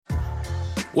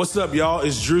What's up, y'all?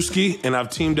 It's Drewski, and I've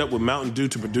teamed up with Mountain Dew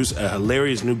to produce a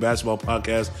hilarious new basketball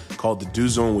podcast called The Dew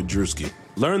Zone with Drewski.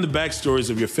 Learn the backstories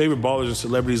of your favorite ballers and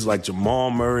celebrities like Jamal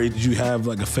Murray. Did you have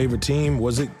like a favorite team?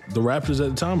 Was it the Raptors at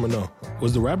the time or no?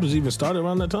 Was the Raptors even started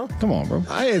around that time? Come on, bro.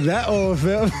 I ain't that old,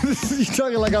 fam. You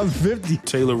talking like I'm 50.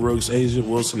 Taylor Rooks, Asia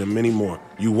Wilson, and many more.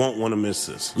 You won't want to miss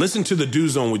this. Listen to The Dew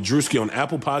Zone with Drewski on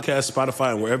Apple Podcasts,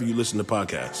 Spotify, and wherever you listen to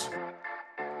podcasts.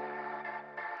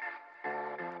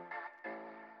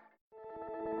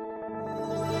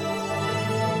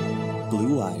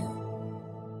 Blue Wire.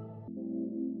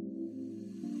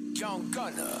 Young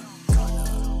Gunner.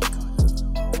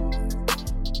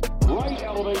 Right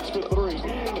elevates for three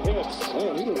and hits.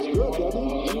 Man, he looks good, doesn't he?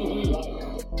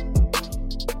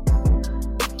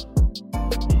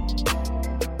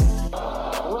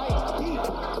 Right deep.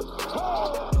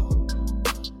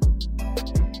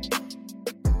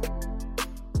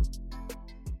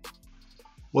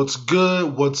 What's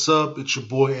good? What's up? It's your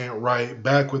boy Ant Wright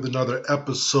back with another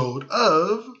episode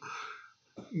of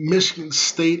Michigan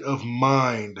State of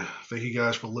Mind. Thank you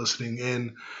guys for listening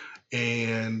in.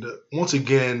 And once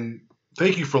again,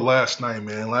 thank you for last night,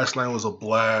 man. Last night was a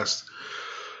blast.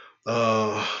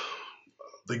 The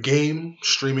game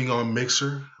streaming on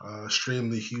Mixer,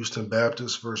 streamed the Houston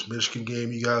Baptist versus Michigan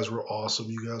game. You guys were awesome.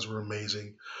 You guys were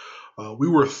amazing. We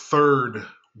were third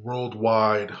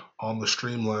worldwide on the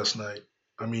stream last night.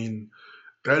 I mean,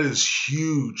 that is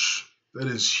huge. That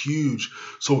is huge.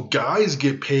 So guys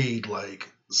get paid like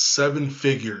 7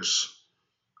 figures,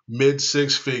 mid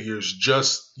 6 figures,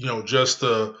 just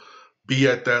to be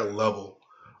at that level.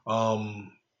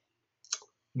 Like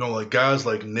guys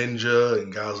like Ninja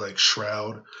and guys like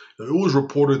Shroud. It was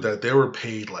reported that they were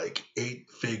paid like 8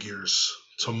 figures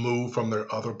to move from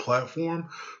their other platform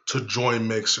to join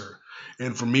Mixer.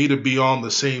 And for me to be on the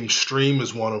same stream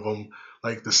as one of them,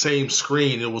 like the same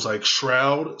screen, it was like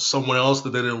Shroud, someone else,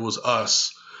 but then it was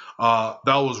us. That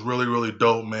was really, really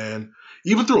dope, man.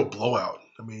 Even through a blowout.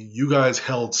 I mean, you guys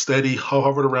held steady,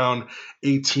 hovered around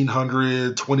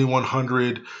 1,800,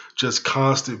 2,100, just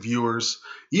constant viewers.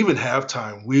 Even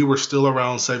halftime, we were still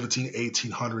around 1,700,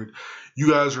 1,800.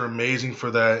 You guys are amazing for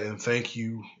that, and thank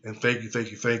you, and thank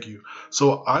you.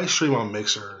 So I stream on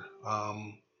Mixer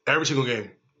every single game.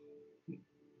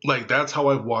 Like, that's how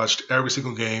I've watched every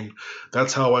single game.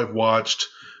 That's how I've watched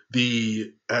as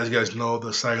you guys know,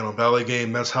 the Saginaw Valley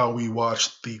game. That's how we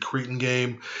watched the Creighton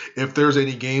game. If there's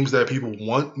any games that people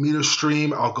want me to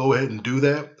stream, I'll go ahead and do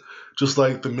that. Just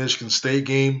like the Michigan State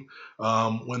game,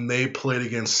 when they played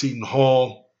against Seton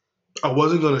Hall, I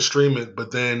wasn't going to stream it, but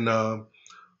then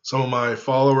some of my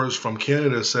followers from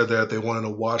Canada said that they wanted to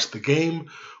watch the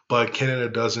game, but Canada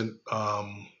doesn't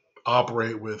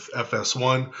operate with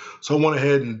FS1, so I went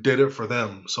ahead and did it for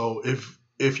them. So if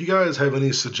you guys have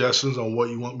any suggestions on what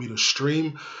you want me to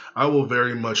stream, I will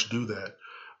very much do that.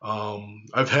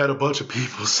 I've had a bunch of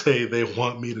people say they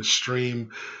want me to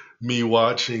stream me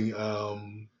watching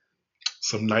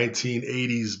some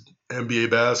 1980s NBA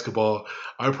basketball.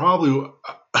 I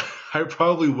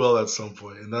probably will at some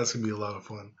point, and that's gonna be a lot of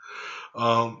fun.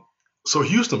 So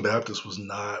Houston Baptist was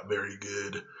not very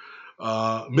good.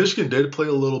 Michigan did play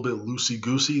a little bit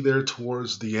loosey-goosey there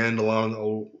towards the end,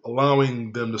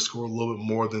 allowing them to score a little bit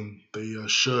more than they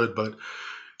should. But,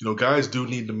 guys do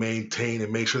need to maintain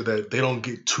and make sure that they don't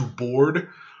get too bored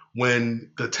when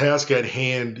the task at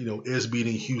hand, is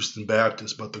beating Houston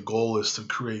Baptist. But the goal is to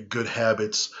create good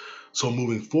habits. So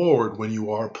moving forward, when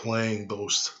you are playing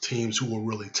those teams who will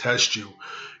really test you,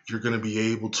 you're going to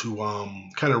be able to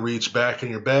kind of reach back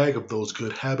in your bag of those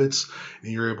good habits,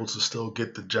 and you're able to still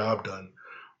get the job done.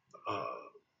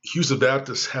 Houston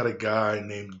Baptist had a guy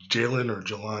named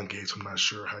Jalen Gates. I'm not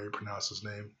sure how you pronounce his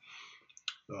name.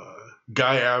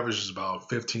 Guy averages about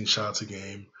 15 shots a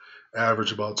game,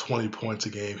 average about 20 points a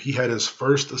game. He had his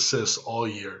first assist all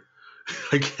year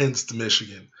against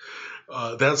Michigan.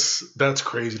 That's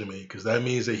crazy to me, because that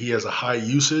means that he has a high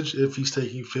usage if he's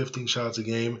taking 15 shots a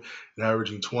game and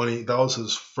averaging 20. That was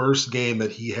his first game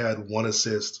that he had 1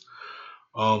 assist.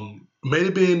 May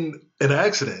have been an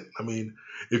accident. I mean,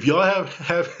 if y'all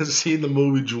haven't seen the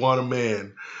movie Juwanna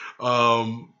Mann,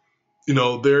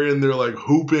 they're in there like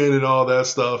hooping and all that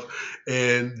stuff,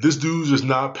 and this dude's just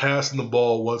not passing the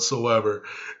ball whatsoever.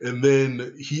 And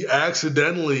then he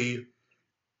accidentally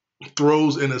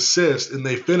throws an assist and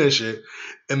they finish it,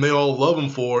 and they all love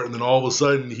him for it. And then all of a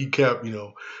sudden he kept,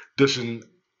 dishing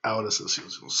out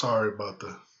assists. Sorry about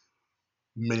the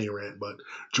mini rant, but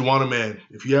Juwanna Mann,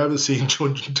 if you haven't seen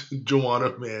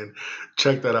Juwanna Mann,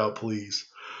 check that out, please.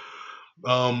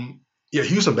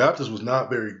 Houston Baptist was not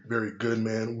very, very good,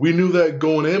 man. We knew that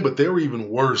going in, but they were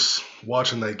even worse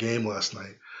watching that game last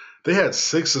night. They had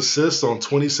 6 assists on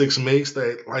 26 makes.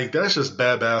 That's just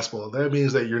bad basketball. That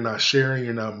means that you're not sharing,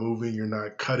 you're not moving, you're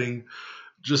not cutting.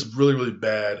 Just really, really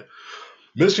bad.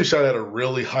 Michigan shot at a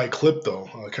really high clip, though.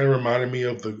 Kind of reminded me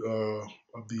of the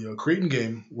Creighton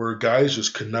game where guys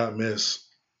just could not miss.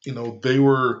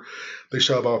 They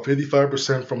shot about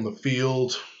 55% from the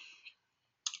field,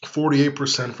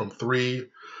 48% from three.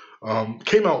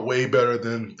 Came out way better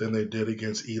than they did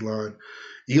against Elon.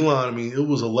 Elon, it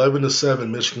was 11-7.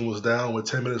 Michigan was down with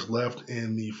 10 minutes left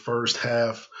in the first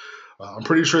half. I'm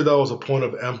pretty sure that was a point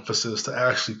of emphasis to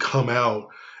actually come out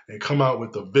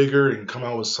with the vigor and come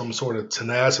out with some sort of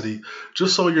tenacity,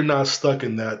 just so you're not stuck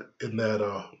in that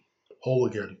hole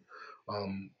again.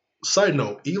 Side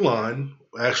note: Elon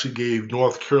actually gave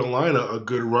North Carolina a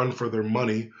good run for their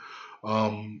money.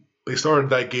 They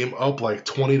started that game up like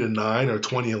 20-9 or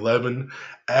 20-11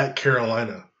 at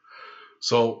Carolina.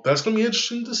 So that's going to be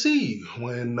interesting to see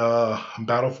when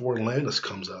Battle for Atlantis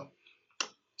comes out.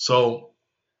 So,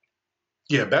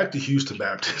 yeah, back to Houston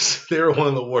Baptist. They're one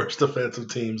of the worst defensive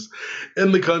teams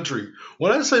in the country.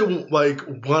 When I say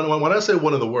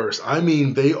one of the worst, I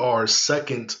mean they are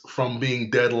second from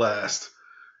being dead last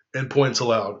in points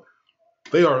allowed.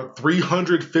 They are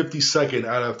 352nd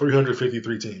out of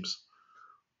 353 teams.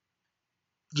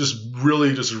 Just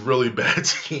really bad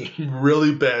team.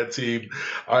 Really bad team.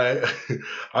 I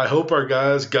hope our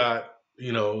guys got,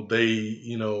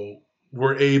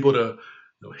 were able to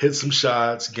hit some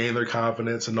shots, gain their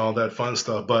confidence and all that fun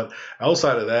stuff. But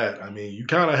outside of that, you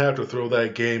kind of have to throw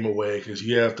that game away because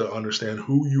you have to understand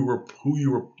who you were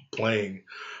playing.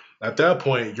 At that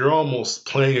point, you're almost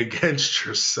playing against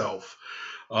yourself.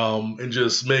 And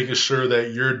just making sure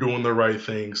that you're doing the right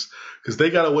things. Because they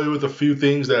got away with a few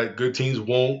things that good teams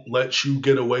won't let you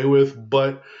get away with.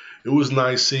 But it was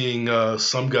nice seeing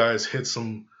some guys hit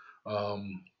some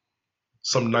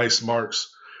nice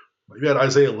marks. You had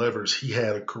Isaiah Livers. He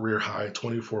had a career high,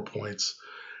 24 points.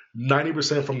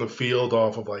 90% from the field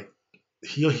off of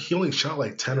he only shot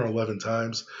 10 or 11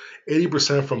 times.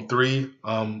 80% from three.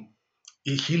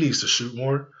 He needs to shoot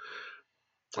more.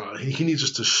 He needs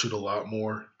just to shoot a lot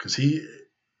more because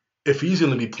if he's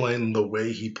going to be playing the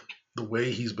way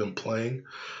he's been playing,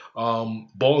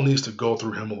 ball needs to go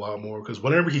through him a lot more because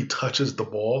whenever he touches the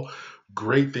ball,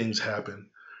 great things happen.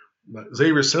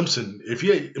 Xavier Simpson,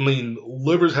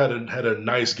 Livers had a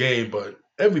nice game, but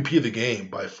MVP of the game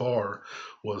by far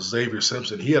was Xavier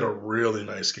Simpson. He had a really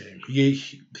nice game.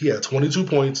 He had 22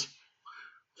 points,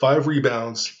 5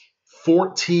 rebounds,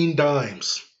 14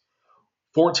 dimes,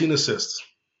 14 assists.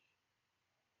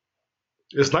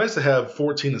 It's nice to have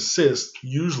 14 assists.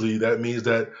 Usually that means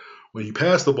that when you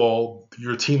pass the ball,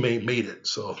 your teammate made it.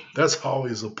 So that's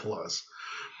always a plus.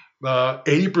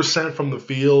 80% from the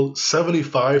field,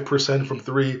 75% from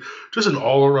three. Just an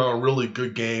all-around really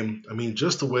good game.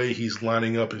 Just the way he's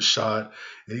lining up his shot,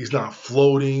 and he's not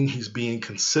floating. He's being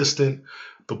consistent.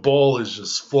 The ball is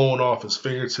just flowing off his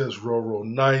fingertips real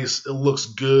nice. It looks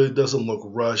good. Doesn't look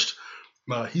rushed.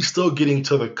 He's still getting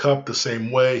to the cup the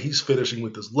same way. He's finishing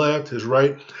with his left, his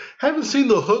right. Haven't seen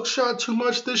the hook shot too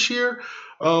much this year,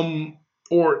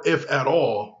 or if at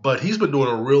all, but he's been doing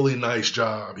a really nice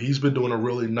job.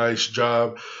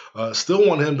 Still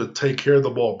want him to take care of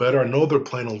the ball better. I know they're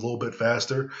playing a little bit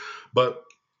faster, but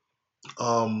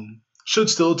should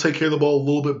still take care of the ball a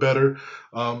little bit better.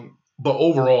 But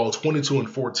overall, 22 and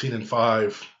 14 and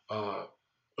 5.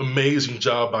 Amazing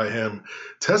job by him.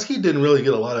 Teskey didn't really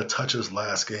get a lot of touches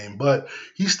last game, but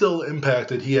he still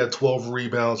impacted. He had 12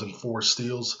 rebounds and 4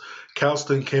 steals.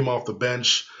 Calston came off the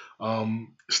bench.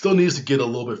 Still needs to get a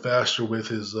little bit faster with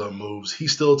his moves. He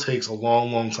still takes a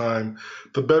long time.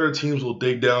 The better teams will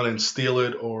dig down and steal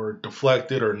it or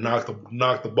deflect it or knock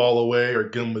the ball away or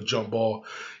give him a jump ball.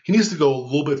 He needs to go a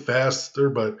little bit faster,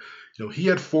 but he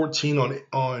had 14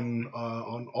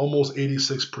 on almost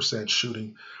 86%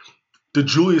 shooting.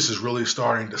 DeJulius is really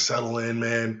starting to settle in,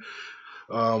 man.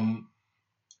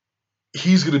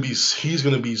 He's gonna be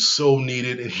so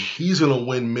needed, and he's gonna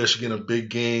win Michigan a big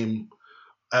game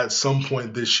at some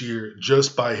point this year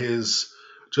just by his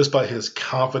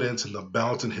confidence and the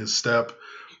bounce in his step.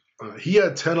 He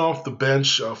had 10 off the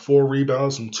bench, 4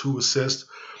 rebounds and 2 assists,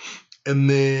 and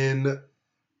then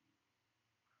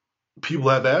people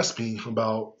have asked me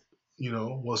about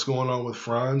what's going on with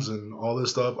Franz and all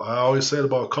this stuff. I always said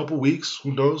about a couple weeks,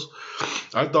 who knows?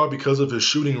 I thought because of his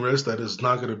shooting wrist that it's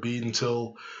not going to be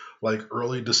until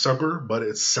early December, but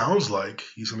it sounds like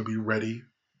he's going to be ready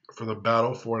for the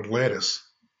Battle for Atlantis.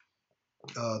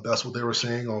 That's what they were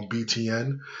saying on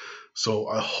BTN. So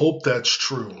I hope that's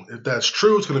true. If that's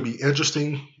true, it's going to be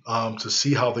interesting to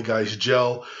see how the guys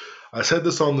gel. I said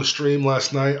this on the stream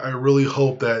last night. I really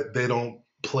hope that they don't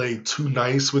play too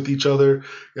nice with each other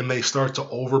and they start to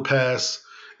overpass.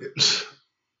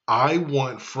 I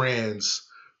want Franz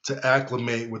to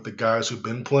acclimate with the guys who've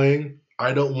been playing.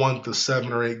 I don't want the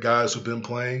 7 or 8 guys who've been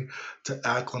playing to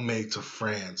acclimate to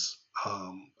Franz.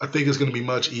 I think it's going to be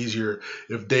much easier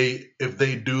if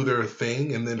they do their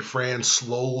thing and then Franz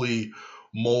slowly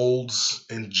molds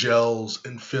and gels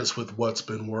and fits with what's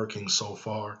been working so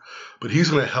far. But he's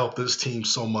going to help this team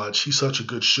so much. He's such a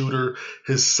good shooter.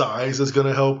 His size is going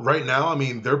to help. Right now, I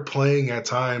mean, they're playing at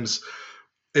times.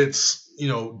 It's,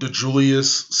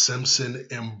 DeJulius, Simpson,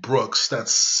 and Brooks.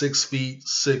 That's 6 feet,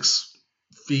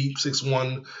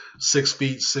 6'1", 6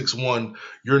 feet, 6'1".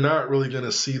 You're not really going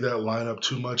to see that lineup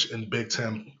too much in Big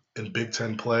Ten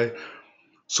play.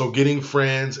 So getting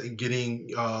Franz and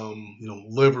getting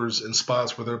Livers in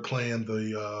spots where they're playing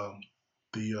the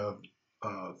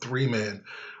 3-man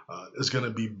is going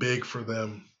to be big for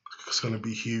them. It's going to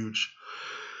be huge.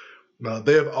 Now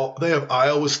they have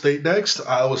Iowa State next.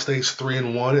 Iowa State's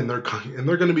 3-1, and they're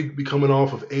going to be coming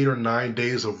off of 8 or 9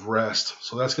 days of rest.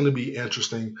 So that's going to be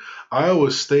interesting. Iowa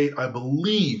State, I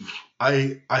believe,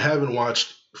 I haven't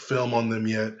watched film on them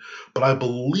yet, but I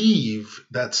believe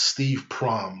that's Steve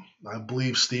Prohm. I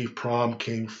believe Steve Prohm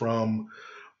came from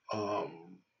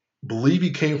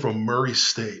Murray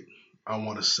State, I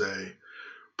want to say.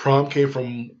 Prohm came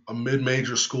from a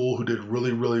mid-major school who did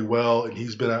really, really well, and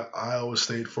he's been at Iowa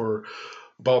State for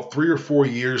about 3 or 4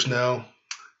 years now.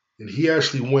 And he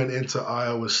actually went into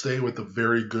Iowa State with a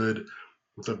very good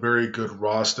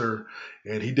roster,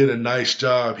 and he did a nice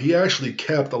job. He actually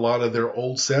kept a lot of their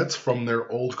old sets from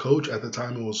their old coach. At the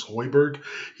time, it was Hoiberg.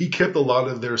 He kept a lot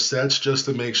of their sets just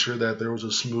to make sure that there was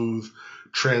a smooth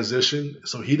transition.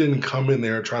 So he didn't come in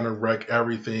there trying to wreck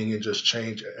everything and just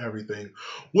change everything,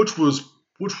 which was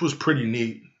pretty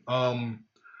neat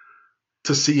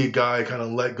to see a guy kind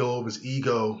of let go of his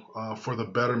ego for the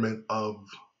betterment of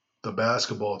the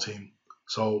basketball team.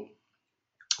 So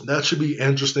that should be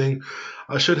interesting.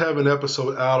 I should have an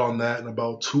episode out on that in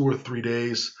about 2 or 3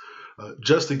 days,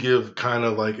 just to give kind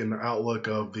of like an outlook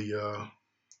of the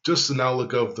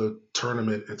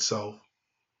tournament itself.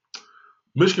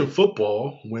 Michigan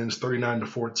football wins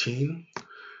 39-14.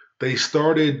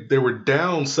 They were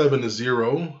down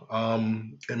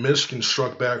 7-0, and Michigan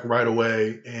struck back right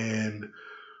away. And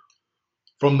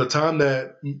from the time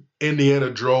that Indiana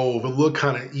drove, it looked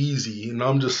kind of easy. And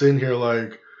I'm just sitting here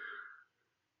like,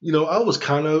 I was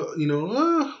kind of,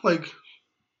 like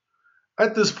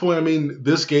at this point, I mean,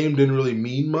 this game didn't really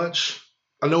mean much.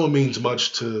 I know it means a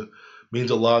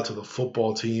lot to the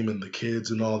football team and the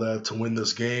kids and all that to win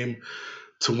this game,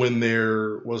 to win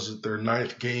their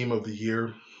 9th game of the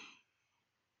year.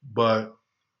 But,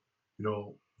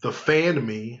 the fan in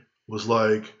me was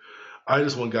like, I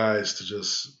just want guys to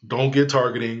just don't get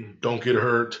targeting, don't get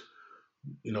hurt,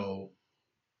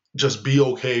 just be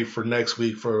okay for next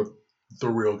week for the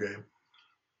real game.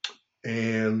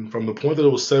 And from the point that it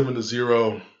was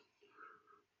 7-0,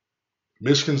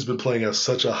 Michigan's been playing at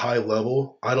such a high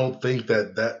level. I don't think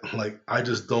I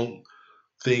just don't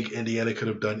think Indiana could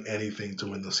have done anything to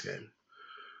win this game.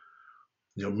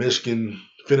 Michigan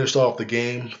finished off the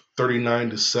game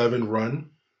 39-7 run.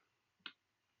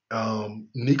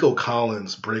 Nico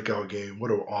Collins breakout game.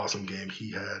 What an awesome game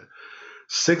he had.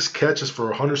 6 catches for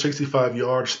 165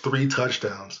 yards, 3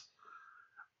 touchdowns.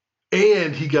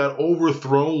 And he got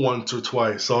overthrown once or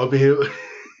twice. So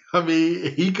I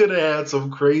mean, he could have had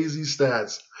some crazy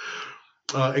stats.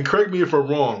 And correct me if I'm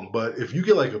wrong, but if you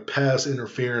get like a pass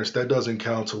interference, that doesn't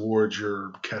count towards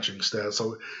your catching stats.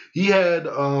 So he had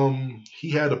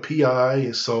a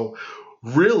PI. So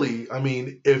really, I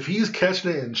mean, if he's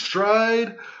catching it in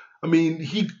stride, I mean,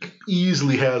 he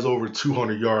easily has over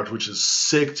 200 yards, which is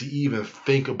sick to even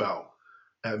think about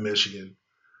at Michigan.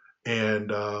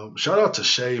 And shout out to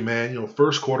Shea, man,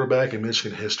 first quarterback in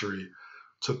Michigan history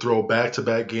to throw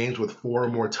back-to-back games with 4 or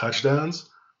more touchdowns.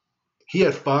 He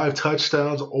had 5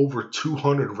 touchdowns, over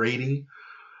 200 rating.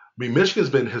 I mean, Michigan's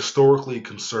been historically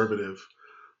conservative.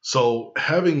 So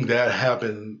having that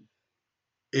happen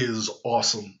is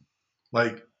awesome.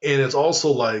 And it's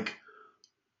also like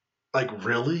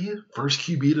really? First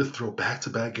QB to throw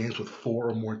back-to-back games with 4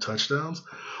 or more touchdowns?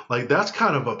 That's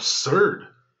kind of absurd.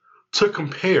 To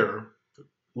compare,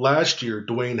 last year,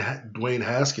 Dwayne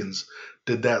Haskins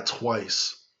did that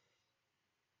twice.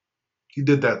 He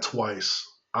did that twice.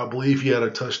 I believe he had a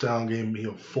touchdown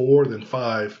game, 4, then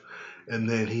 5, and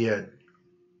then he had,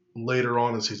 later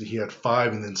on in the season, he had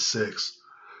 5 and then 6.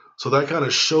 So that kind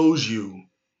of shows you,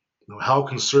 how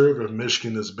conservative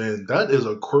Michigan has been. That is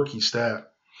a quirky stat.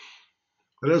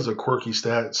 That is a quirky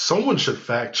stat. Someone should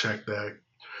fact check that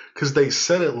because they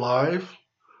said it live,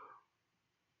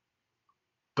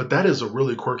 but that is a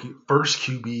really quirky first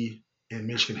QB in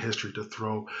Michigan history to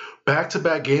throw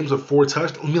back-to-back games of 4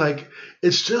 touchdowns. I mean, like,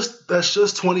 that's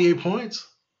just 28 points.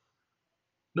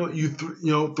 No,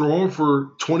 throw him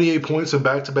for 28 points in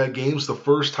back-to-back games the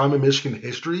first time in Michigan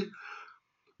history.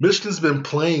 Michigan's been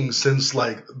playing since,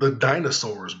 like, the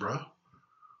dinosaurs, bro.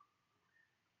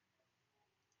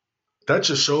 That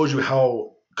just shows you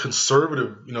how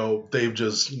conservative,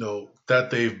 that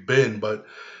they've been. But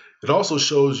it also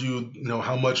shows you,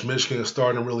 how much Michigan is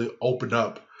starting to really open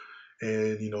up.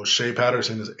 And, Shea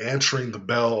Patterson is answering the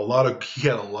bell. He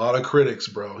had a lot of critics,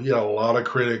 bro. He had a lot of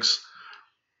critics.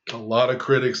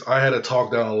 I had to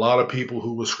talk down a lot of people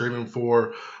who were screaming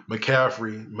for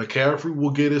McCaffrey. McCaffrey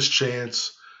will get his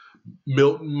chance.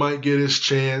 Milton might get his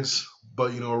chance.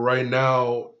 But, right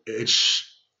now, it's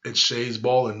Shea's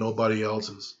ball and nobody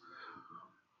else's.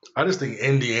 I just think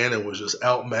Indiana was just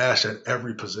outmatched at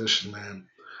every position, man.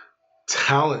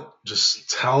 Talent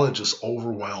just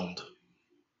overwhelmed.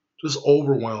 Just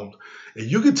overwhelmed. And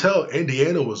you could tell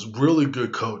Indiana was really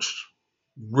good coached.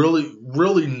 Really,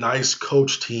 really nice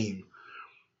coach team.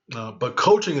 But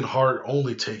coaching and heart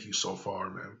only take you so far,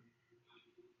 man.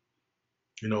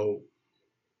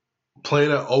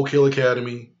 Playing at Oak Hill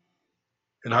Academy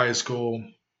in high school,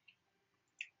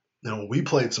 we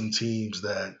played some teams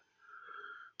that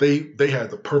they had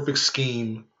the perfect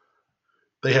scheme.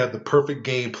 They had the perfect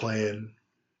game plan.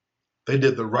 They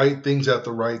did the right things at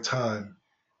the right time.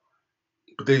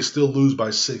 But they still lose by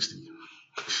 60.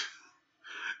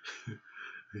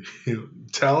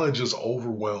 Talent just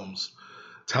overwhelms.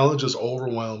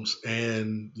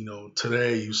 And,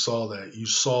 today you saw that. You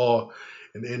saw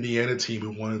an Indiana team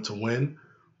who wanted to win,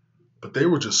 but they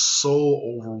were just so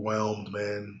overwhelmed,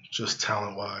 man, just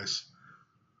talent-wise.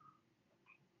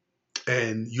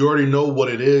 And you already know what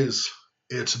it is.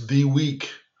 It's the week.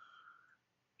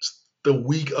 It's the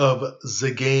week of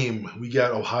the game. We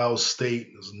got Ohio State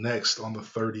is next on the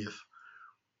 30th.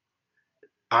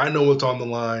 I know what's on the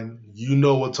line. You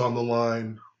know what's on the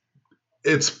line.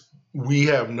 We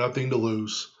have nothing to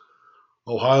lose.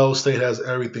 Ohio State has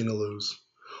everything to lose.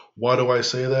 Why do I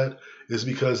say that? It's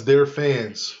because their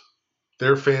fans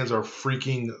are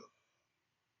freaking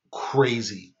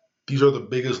crazy. These are the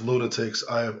biggest lunatics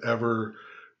I have ever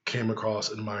came across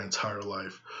in my entire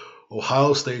life.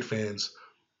 Ohio State fans,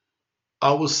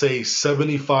 I would say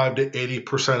 75 to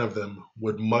 80% of them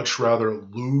would much rather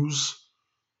lose.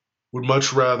 They would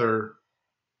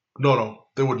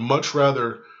much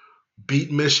rather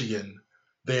beat Michigan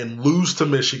than lose to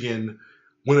Michigan,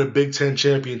 win a Big Ten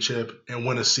championship, and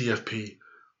win a CFP.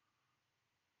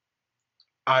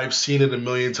 I've seen it a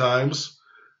million times.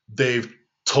 They've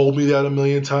told me that a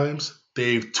million times.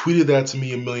 They've tweeted that to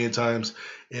me a million times,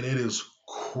 and it is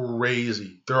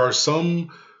crazy. There are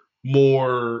some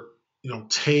more,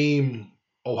 tame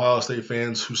Ohio State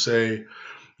fans who say,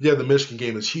 yeah, the Michigan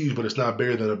game is huge, but it's not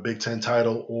bigger than a Big Ten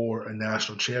title or a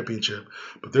national championship.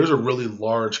 But there's a really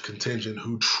large contingent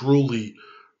who truly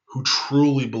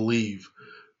believe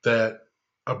that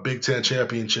a Big Ten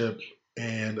championship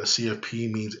and a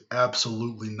CFP means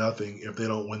absolutely nothing if they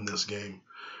don't win this game.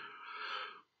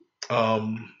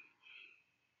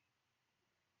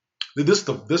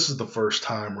 This is the first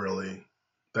time really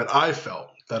that I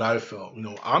felt.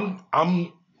 I'm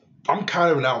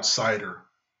kind of an outsider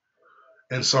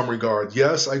in some regard.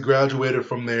 Yes, I graduated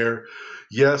from there.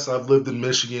 Yes, I've lived in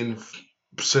Michigan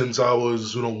since I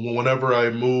was, whenever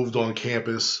I moved on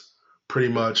campus, pretty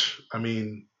much. I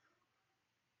mean,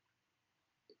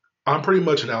 I'm pretty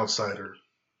much an outsider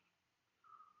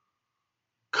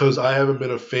because I haven't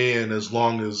been a fan as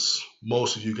long as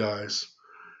most of you guys.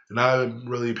 And I haven't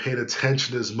really paid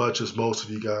attention as much as most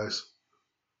of you guys.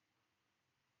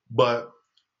 But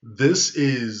this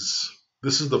is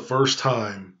the first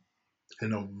time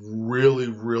in a really,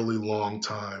 really long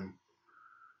time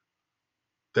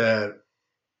that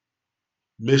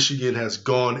Michigan has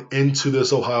gone into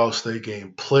this Ohio State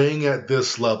game playing at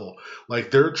this level.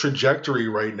 Like, their trajectory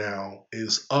right now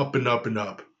is up and up and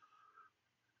up.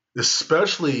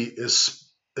 Especially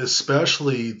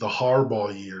the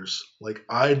Harbaugh years. Like,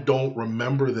 I don't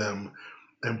remember them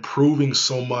improving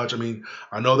so much. I mean,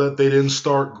 I know that they didn't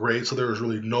start great, so there was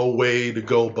really no way to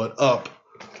go but up.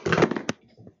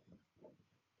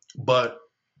 But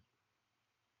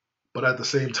at the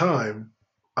same time,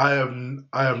 I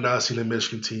have not seen a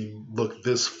Michigan team look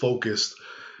this focused,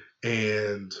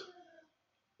 and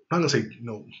I'm not gonna say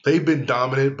they've been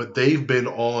dominant, but they've been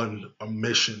on a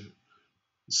mission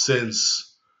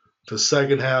since the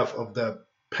second half of that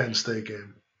Penn State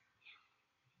game.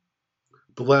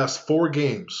 the last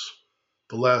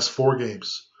four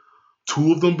games,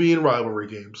 two of them being rivalry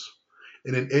games,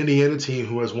 and an Indiana team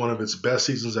who has one of its best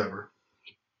seasons ever.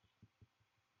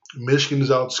 Michigan is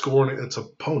outscoring its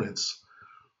opponents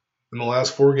in the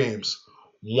last four games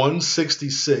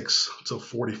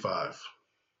 166-45.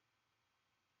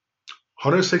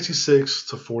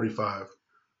 166-45.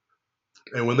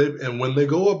 And when they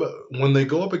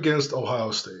go up against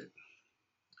Ohio State,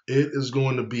 it is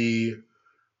going to be.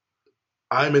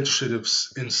 I'm interested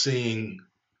in seeing.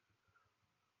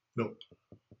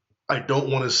 I don't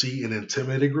want to see an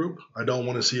intimidated group. I don't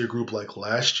want to see a group like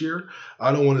last year.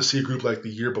 I don't want to see a group like the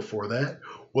year before that,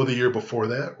 or the year before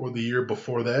that, or the year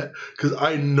before that. Because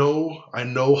I know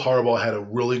Harbaugh had a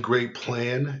really great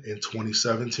plan in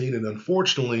 2017, and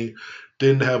unfortunately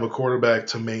didn't have a quarterback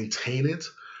to maintain it.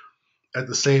 At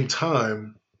the same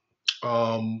time,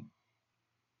 do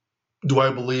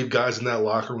I believe guys in that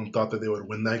locker room thought that they would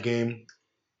win that game?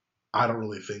 I don't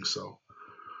really think so.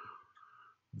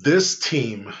 This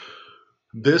team,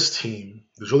 there's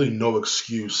really no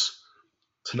excuse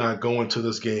to not go into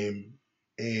this game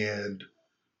and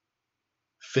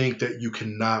think that you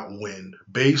cannot win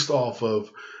based off of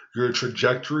your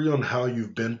trajectory on how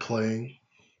you've been playing.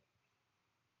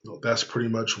 That's pretty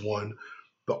much one.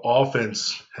 The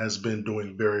offense has been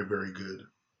doing very, very good.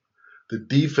 The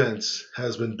defense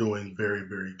has been doing very,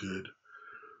 very good.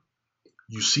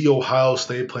 You see Ohio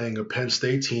State playing a Penn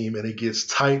State team, and it gets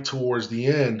tight towards the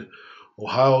end.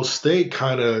 Ohio State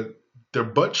their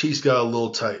butt cheeks got a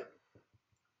little tight,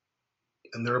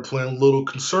 and they were playing a little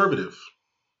conservative.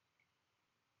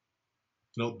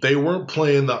 They weren't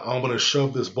playing the I'm going to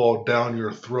shove this ball down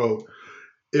your throat.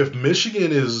 If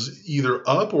Michigan is either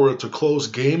up or it's a close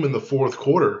game in the fourth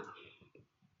quarter,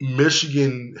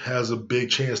 Michigan has a big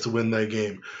chance to win that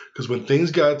game. Because when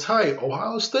things got tight,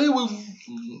 Ohio State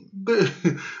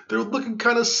they're looking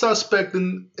kind of suspect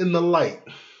in the light.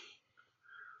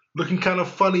 Looking kind of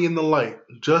funny in the light.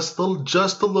 Just a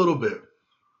little bit.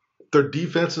 Their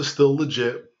defense is still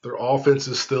legit. Their offense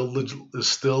is still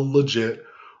legit.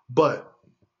 But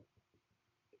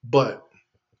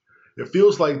it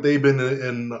feels like they've been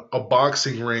in a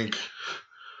boxing ring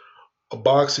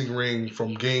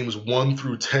from games 1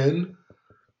 through 10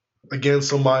 against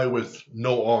somebody with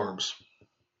no arms.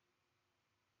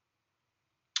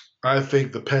 I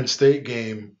think the Penn State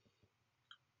game,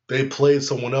 they played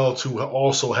someone else who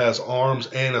also has arms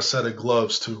and a set of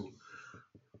gloves too.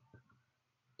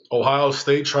 Ohio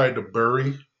State tried to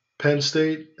bury Penn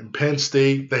State, and Penn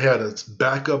State, they had a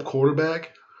backup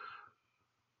quarterback.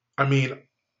 I mean,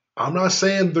 I'm not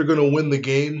saying they're going to win the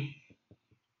game,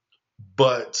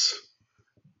 but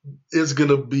it's going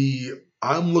to be –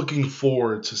 I'm looking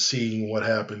forward to seeing what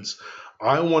happens.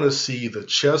 I want to see the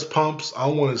chest pumps. I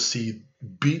want to see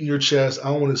beating your chest.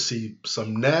 I want to see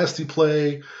some nasty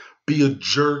play, be a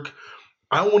jerk.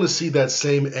 I want to see that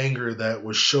same anger that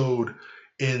was showed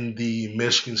in the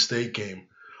Michigan State game.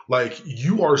 Like,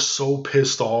 you are so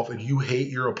pissed off and you hate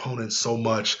your opponent so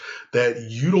much that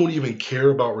you don't even care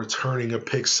about returning a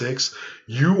pick six.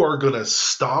 You are going to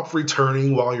stop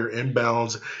returning while you're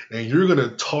inbounds, and you're going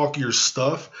to talk your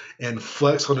stuff and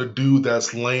flex on a dude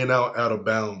that's laying out of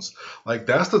bounds. Like,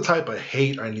 that's the type of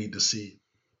hate I need to see.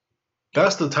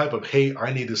 That's the type of hate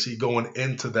I need to see going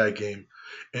into that game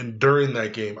and during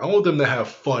that game. I want them to have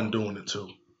fun doing it too.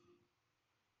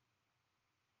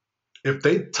 If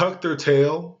they tuck their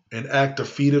tail and act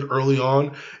defeated early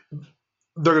on,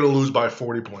 they're going to lose by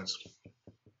 40 points.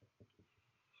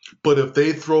 But if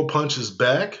they throw punches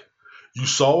back, you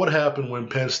saw what happened when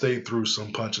Penn State threw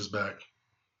some punches back.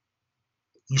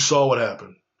 You saw what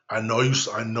happened. I know you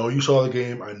saw the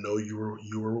game. I know you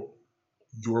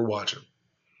were watching.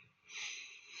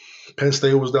 Penn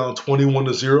State was down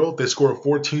 21-0. They scored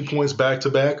 14 points back to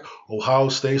back. Ohio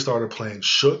State started playing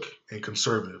shook and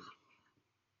conservative.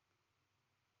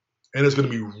 And it's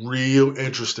going to be real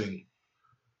interesting.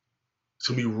 It's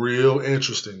going to be real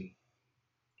interesting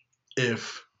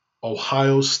if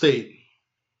Ohio State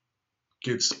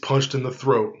gets punched in the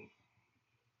throat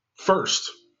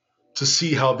first to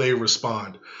see how they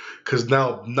respond. Because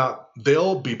now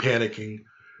they'll be panicking.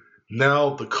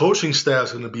 Now the coaching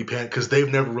staff's going to be panicking because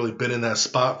they've never really been in that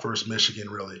spot versus Michigan,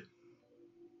 really.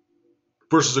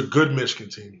 Versus a good Michigan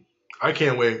team. I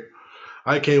can't wait.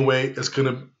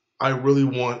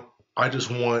 I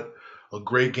just want a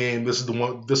great game. This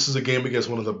is a game against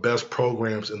one of the best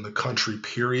programs in the country,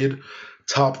 period.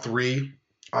 Top 3,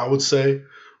 I would say,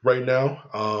 right now.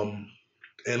 And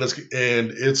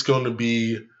it's going to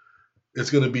be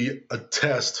a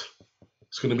test.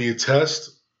 It's going to be a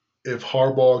test if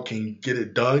Harbaugh can get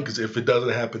it done, because if it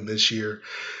doesn't happen this year,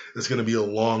 it's going to be a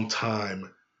long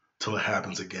time till it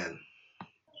happens again.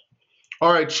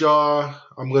 All right, y'all.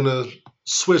 I'm going to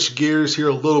switch gears here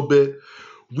a little bit.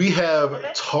 We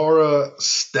have Tara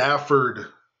Stafford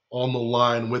on the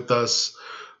line with us.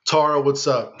 Tara, what's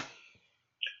up?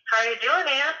 How you doing,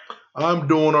 man? I'm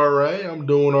doing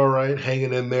all right.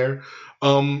 Hanging in there.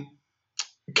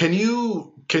 Can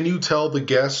you tell the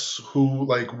guests who,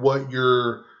 like, what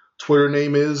your Twitter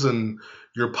name is and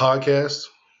your podcast?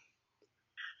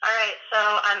 All right, so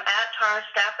I'm at Tara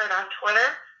Stafford on Twitter.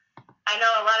 I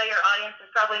know a lot of your audience is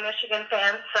probably Michigan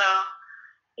fans, so,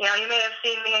 you know, you may have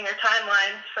seen me in your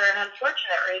timeline for an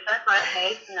unfortunate reason, but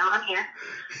hey, you know, I'm here.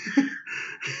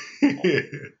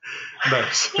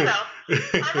 Nice. You know,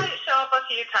 I might show up a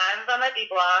few times. I might be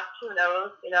blocked. Who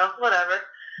knows? You know, whatever.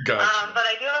 Gotcha. But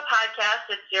I do have a podcast.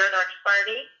 It's Zero Dark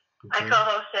Party. Okay. I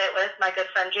co-host it with my good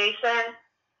friend Jason.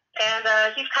 And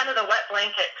he's kind of the wet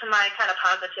blanket to my kind of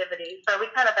positivity. So we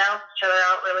kind of balance each other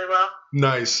out really well.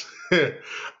 Nice.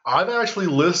 I've actually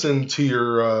listened to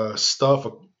your stuff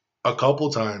a couple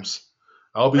times.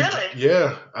 I'll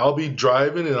be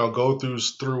driving and I'll go through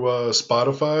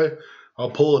Spotify.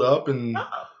 I'll pull it up and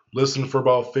listen for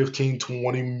about 15,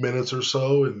 20 minutes or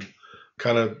so, and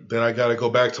then I got to go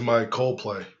back to my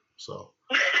Coldplay. So.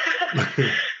 Hey,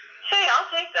 I'll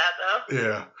take that though.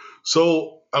 Yeah.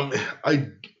 So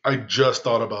I just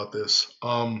thought about this.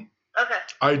 Okay.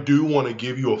 I do want to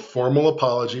give you a formal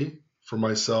apology for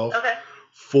myself. Okay.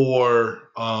 For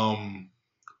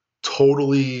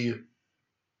totally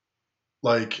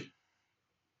like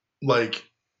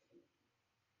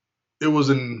it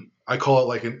was I call it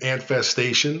like an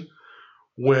infestation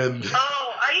when.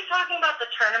 Oh, are you talking about the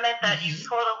tournament that you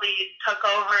totally took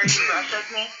over and you rushed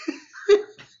with me?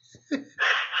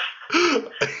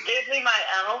 Gave me my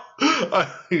L.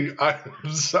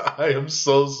 I am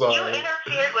so sorry. You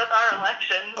interfered with our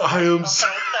elections. I am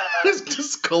it's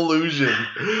just collusion.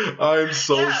 I am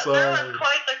so sorry. There was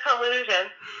quite the collusion.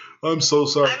 I'm so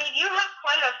sorry. I mean, you have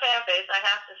quite a fan base, I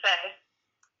have to say.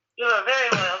 You have a very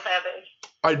loyal fan base.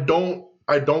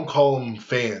 I don't call them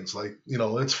fans. Like, you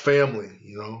know, it's family.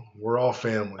 You know, we're all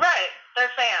family. Right,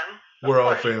 they're fans. We're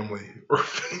all family. We're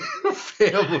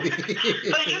family.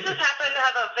 But you just happen to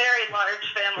have a very large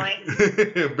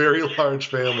family. Very large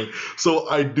family. So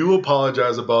I do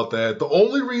apologize about that. The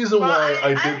only reason why I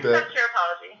did that. Accept your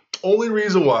apology. Only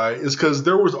reason why is because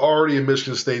there was already a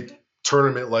Michigan State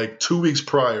tournament like 2 weeks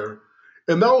prior,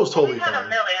 and that was totally fine. We had a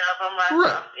million of them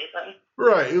last offseason.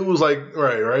 Right. It was like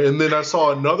right. And then I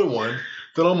saw another one.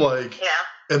 Then I'm like, yeah.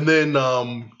 And then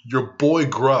your boy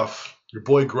Gruff.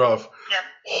 Yep.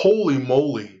 Holy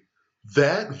moly.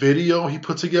 That video he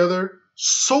put together,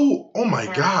 oh my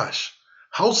gosh.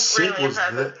 How sick really was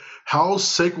that? How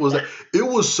sick was that? It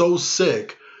was so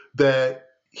sick that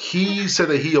he said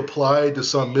that he applied to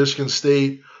some Michigan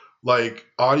State like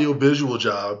audio visual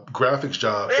job, graphics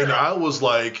job. Really? And I was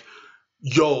like,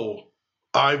 yo,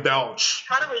 I vouch.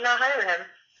 How do we not hire him?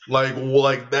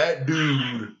 Like that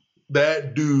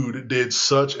dude did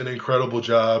such an incredible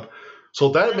job.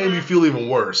 So that made me feel even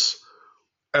worse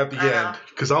at the end,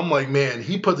 because I'm like, man,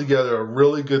 he put together a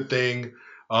really good thing,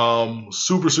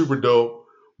 super, super dope.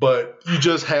 But you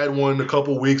just had one a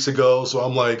couple weeks ago, so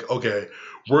I'm like, okay,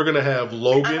 we're gonna have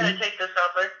Logan. I'm gonna take this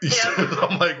over. Yeah.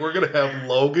 I'm like, we're gonna have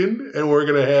Logan, and we're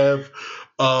gonna have,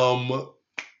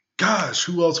 gosh,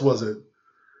 who else was it?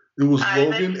 It was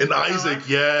Isaac, Logan and Isaac.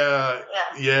 Yeah.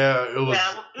 It was.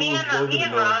 Yeah. Me and Ross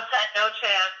had no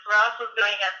chance. Ross was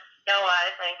going against Noah, I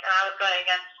think, and I was going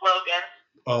against Logan.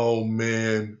 Oh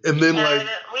man! And then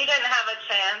we didn't have a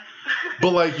chance.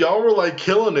 But like y'all were like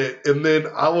killing it, and then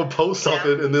I would post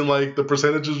something, and then like the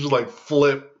percentages just like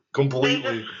flip completely.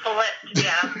 They just flipped,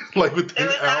 yeah. Like within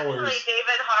hours. Actually,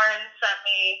 David Harn sent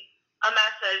me a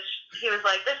message. He was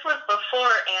like, "This was before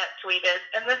Ant tweeted,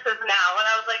 and this is now." And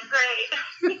I was like, "Great,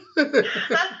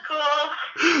 that's cool.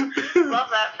 Love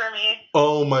that for me."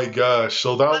 Oh my gosh!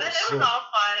 So that but it was all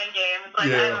fun and games. Like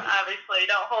I obviously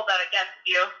don't hold that against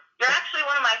you. You're actually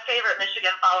one of my favorite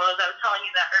Michigan followers. I was telling you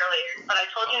that earlier, but I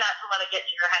told you not to let it get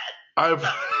to your head.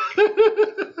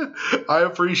 I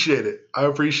appreciate it. You're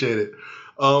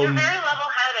very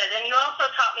level-headed, and you also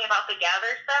taught me about the gather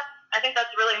step. I think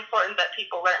that's really important that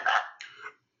people learn that.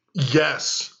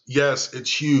 Yes,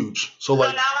 it's huge. So now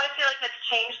I feel like it's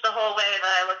changed the whole way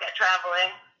that I look at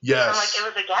traveling. Yes. I'm like, it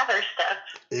was a gather step.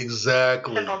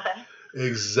 Exactly. Simpleton.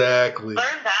 Exactly.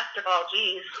 Learn basketball,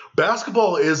 geez.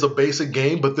 Basketball is a basic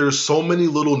game, but there's so many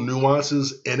little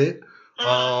nuances in it.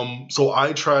 So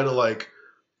I try to like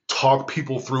talk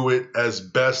people through it as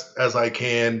best as I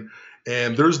can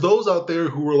And there's those out there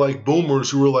who are like boomers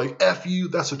who are like, F you,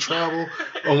 that's a travel.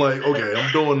 I'm like, okay,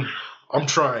 I'm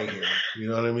trying here. You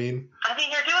know what I mean? I mean,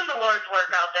 you're doing the Lord's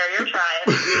work out there. You're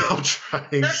trying. I'm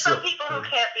trying. There's some people who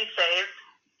can't be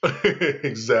saved.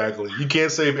 Exactly. You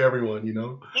can't save everyone, you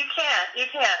know? You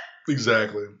can't.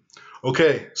 Exactly.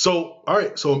 Okay, so all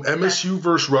right, so MSU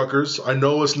versus Rutgers. I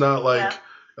know it's not like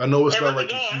I know it's not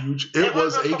like a huge. It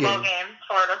was a football game.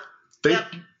 sort of.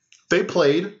 They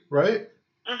played, right?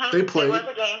 Mm-hmm. They played. It was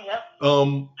a game.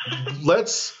 Yep.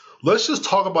 Let's just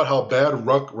talk about how bad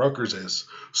Rutgers is.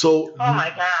 So, oh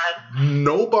my God,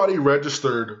 nobody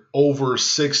registered over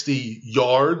 60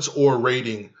 yards or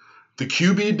rating. The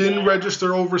QB didn't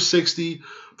register over 60.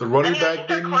 The running back I think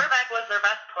didn't. Their quarterback was their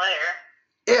best player.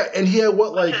 Yeah, and he had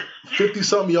what, like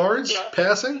 50-something yards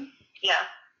passing? Yeah.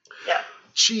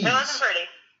 Jeez. It wasn't pretty.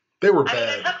 They were I bad. mean,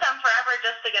 it took them forever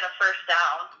just to get a first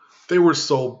down. They're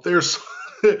so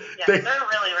Yeah, they're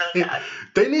really, really bad.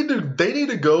 They need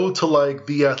to go to like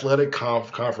the athletic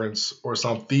conference or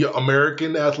something, the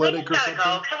American Athletic or something.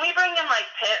 Go. Can we bring in like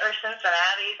Pitt or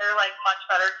Cincinnati? They're like much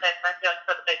better fits, I feel,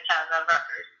 for the Big Ten than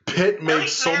Rutgers. Pitt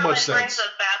makes so Maryland much brings sense.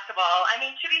 us basketball. I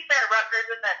mean, to be fair, Rutgers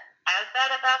isn't as bad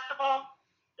at basketball.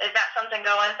 They've got something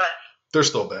going, but They're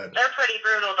still bad. they're pretty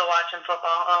brutal to watch in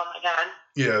football. Oh my God.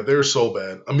 Yeah, they're so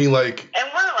bad. I mean, like. And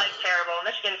we're like terrible.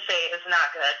 Michigan State is not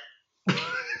good.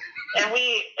 And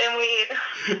we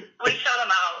shut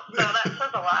them out. So that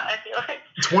says a lot, I feel like.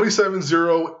 27-0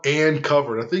 and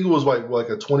covered. I think it was like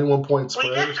a 21-point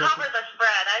spread We or did something. cover the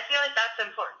spread. I feel like that's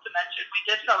important to mention. We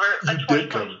did cover a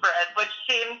 20-point spread, which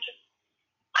seemed.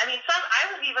 I mean, I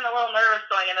was even a little nervous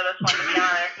going into this one, to be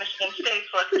honest. Michigan State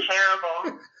looked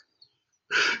terrible.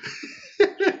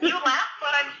 You laugh,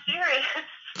 but I'm serious.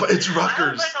 But it's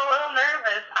Rutgers. I was like a little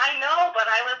nervous. I know, but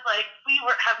I was like,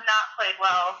 have not played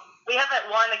well. We haven't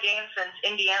won a game since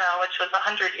Indiana, which was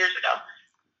 100 years ago.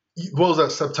 What was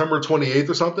that, September 28th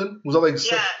or something? Was that like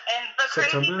Yeah, and the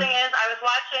crazy September? thing is, I was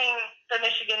watching the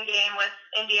Michigan game with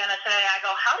Indiana today. I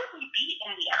go, how did we beat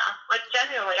Indiana? Like,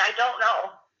 genuinely, I don't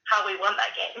know how we won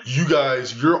that game. You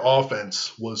guys, your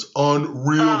offense was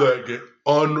unreal that game.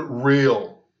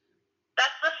 Unreal.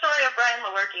 That's the story of Brian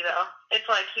Lewerke, though. It's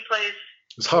like he plays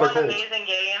It's hot or one cold. amazing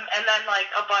game and then like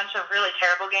a bunch of really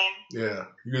terrible games. Yeah,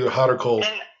 you're either hot or cold.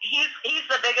 And he's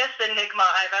the biggest enigma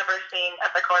I've ever seen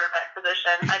at the quarterback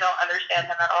position. I don't understand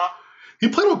him at all. He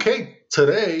played okay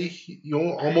today.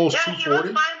 Almost Yeah, he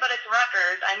was 240. fine, but it's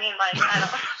Rutgers. I mean, like,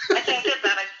 I can't get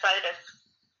that excited.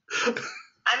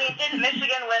 I mean, didn't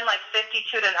Michigan win like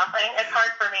 52-0? It's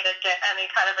hard for me to get any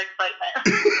kind of excitement.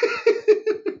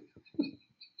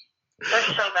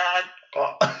 They're so bad.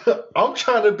 I'm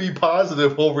trying to be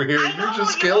positive over here. I know You're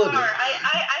just you killing are. it.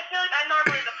 I feel like I'm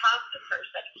normally the positive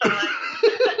person. So like,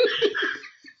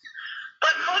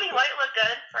 but Cody White looked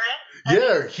good, right?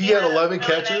 Yeah, he had 11 a really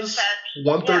catches, nice catch.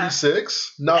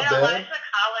 136. Not and bad. Elijah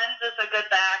Collins is a good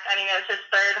back. I mean, it was his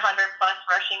third 100-plus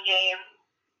rushing game.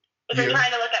 If you're trying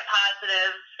to look at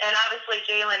positives, and obviously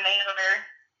Jalen Naylor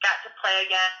got to play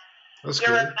again. That's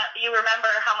good. You remember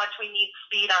how much we need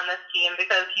speed on this team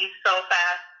because he's so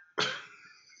fast.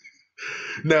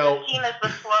 Now, This team is the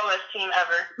slowest team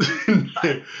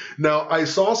ever. now I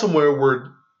saw somewhere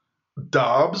where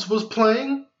Dobbs was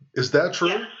playing. Is that true?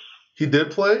 Yes. He did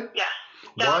play? Yeah.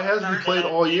 Why hasn't he Dobbs played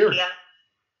started all year? Yeah.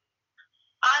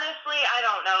 Honestly, I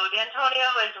don't know. D'Antonio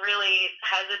is really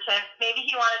hesitant. Maybe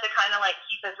he wanted to kind of like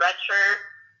keep his red shirt.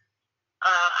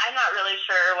 I'm not really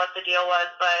sure what the deal was,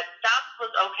 but Dobbs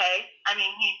was okay. I mean,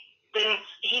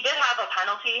 he did have a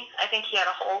penalty. I think he had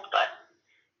a hold, but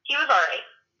he was all right.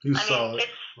 He was I mean, solid.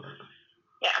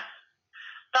 yeah.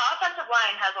 The offensive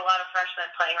line has a lot of freshmen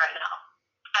playing right now.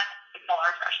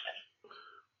 Smaller freshmen.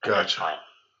 Gotcha.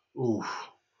 Oof.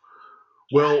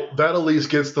 Well, that at least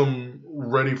gets them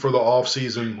ready for the off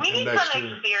season We need next some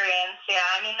year. experience, yeah.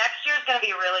 I mean, next year's going to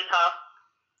be really tough.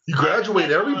 You graduate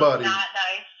Our schedule is everybody. Not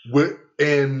nice.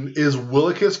 And is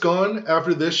Willikis gone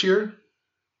after this year?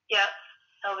 Yep,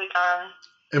 he'll be gone.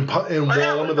 And We're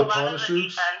gonna one of lose the a lot of the punishers?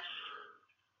 defense.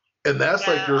 And that's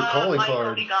like your calling Mike card.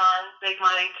 will be gone. Big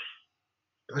Mike.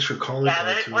 That's your calling Yeah,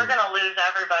 card too. we're going to lose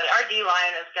everybody. Our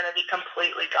D-line is going to be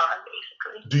completely gone,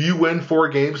 basically. Do you win 4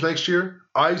 games next year?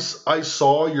 I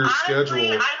saw your Honestly,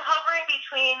 schedule. I'm hovering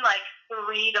between like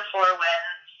 3 to 4 wins.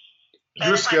 And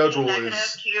Your if I do schedule negative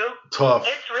is two, tough.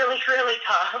 it's really, really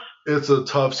tough. It's a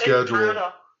tough It's schedule. brutal.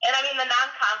 And I mean, the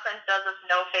non-conference does us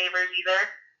no favors either.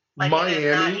 Like, it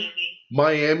is not easy.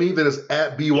 Miami, that is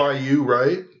at BYU,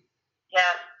 right? Yeah.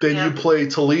 Then yeah. you play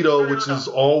Toledo, which Brutal. is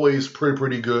always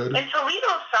pretty good. And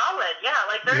Toledo's solid, yeah.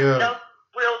 Like, there's Yeah. no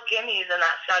real gimmies in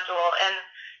that schedule. And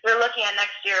you're looking at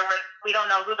next year where we don't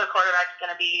know who the quarterback's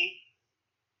going to be.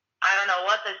 I don't know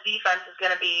what this defense is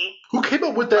going to be. Who came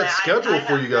up with that schedule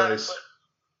for you guys?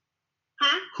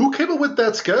 Who came up with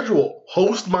that schedule?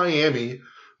 Host Miami,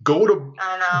 go to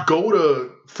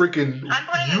freaking I'm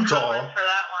blaming Utah. Hollis for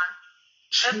that one.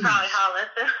 That's probably Hollis.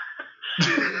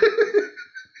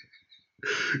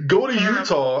 Go to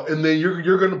Utah, and then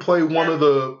you're going to play one of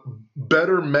the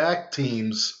better MAC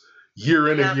teams year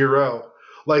in and year out.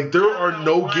 Like, there are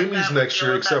no gimmies next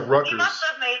year except Rutgers. We must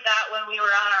have made that when we were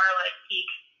on our peak,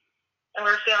 and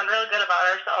we were feeling real good about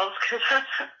ourselves because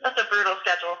that's a brutal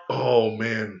schedule. Oh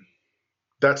man,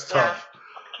 that's tough.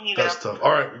 Yeah. That's tough.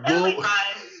 All right,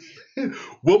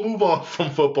 we'll move on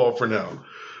from football for now.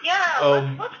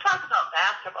 Yeah, let's talk about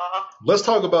basketball. Let's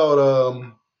talk about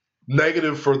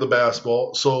negative for the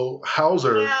basketball. So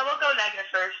Hauser. Yeah, we'll go negative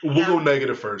first. We'll go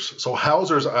negative first. So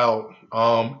Hauser's out,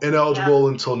 ineligible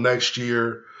until next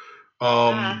year.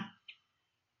 Well,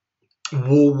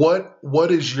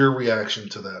 what is your reaction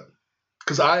to that?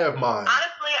 Because I have mine.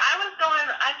 Honestly, I'm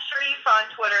sure you saw on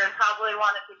Twitter and probably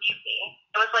wanted to mute me.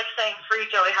 It was like saying free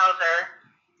Joey Hauser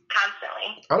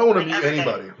constantly. I don't want to mute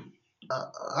anybody.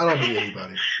 I don't mute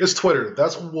anybody. It's Twitter.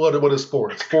 That's what it's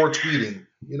for. It's for tweeting,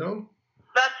 you know?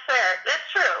 That's fair. That's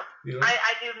true. You know?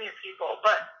 I do mute people,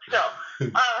 but still.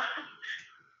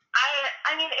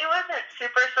 I mean, it wasn't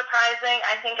super surprising.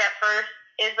 I think at first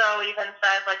Izzo even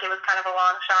said, like, it was kind of a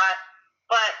long shot.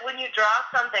 But when you draw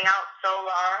something out so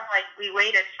long, like, we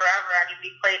waited forever. I mean,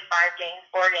 we played 4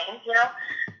 games, you know?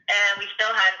 And we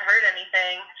still hadn't heard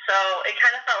anything. So it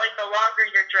kind of felt like the longer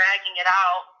you're dragging it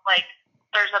out, like,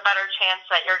 there's a better chance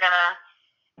that you're going to,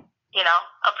 you know,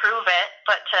 approve it.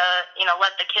 But to, you know,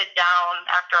 let the kid down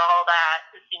after all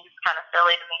that, it seems kind of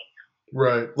silly to me.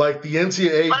 Right. Like, the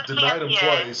NCAA denied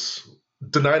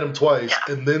him twice,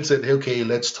 and then said, okay,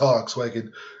 let's talk so I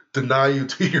could deny you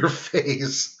to your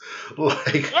face.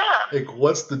 Like,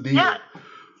 what's the deal? Yeah.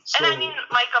 So, and I mean,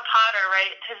 Micah Potter,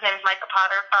 right? His name's Micah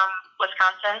Potter from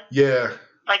Wisconsin. Yeah.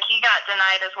 Like, he got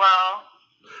denied as well.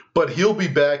 But he'll be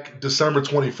back December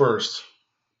 21st.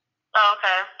 Oh,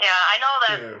 okay. Yeah, I know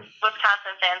that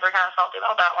Wisconsin fans are kind of salty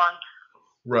about that one.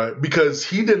 Right, because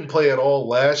he didn't play at all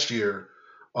last year,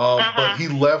 but he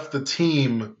left the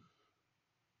team,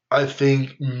 I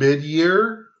think,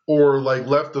 mid-year, or, like,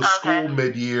 left the school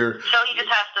mid-year. So he just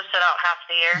has to sit out half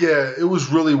the year? Yeah, it was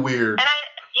really weird. And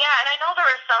I know there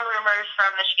were some rumors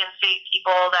from Michigan State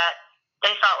people that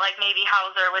they felt like maybe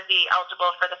Hauser would be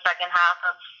eligible for the second half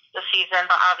of the season,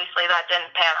 but obviously that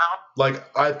didn't pan out. Like,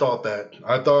 I thought that.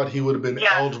 I thought he would have been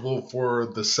eligible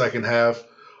for the second half.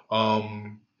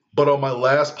 But on my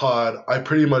last pod, I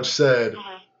pretty much said,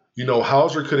 you know,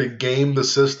 Hauser could have gamed the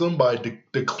system by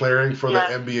declaring for the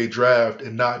NBA draft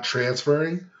and not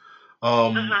transferring.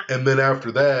 And then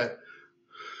after that,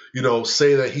 you know,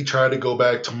 say that he tried to go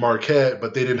back to Marquette,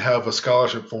 but they didn't have a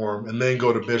scholarship for him, and then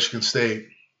go to Michigan State.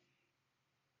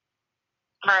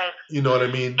 Right. You know what I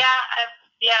mean?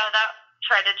 Yeah, that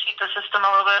tried to cheat the system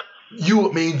a little bit.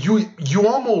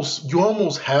 You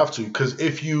almost have to, because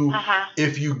if you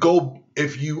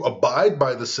abide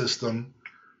by the system,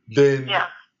 then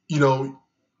you know,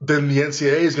 then the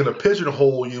NCAA is going to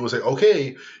pigeonhole you and say,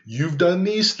 okay, you've done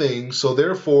these things, so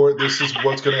therefore this is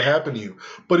what's going to happen to you.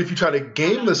 But if you try to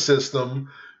game the system,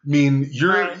 I mean,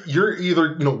 you're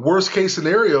either, you know, worst case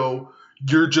scenario,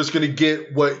 you're just going to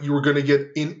get what you were going to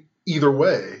get in either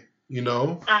way, you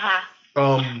know?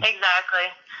 Exactly.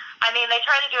 I mean, they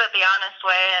try to do it the honest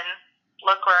way, and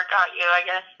look where it got you, I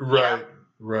guess. Right,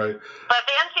 right. But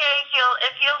the NCAA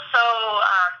feels so,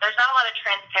 there's not a lot of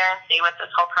transparency with this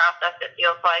whole process, it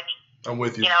feels like. I'm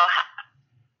with you. You know,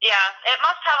 yeah, it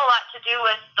must have a lot to do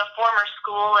with the former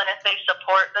school and if they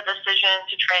support the decision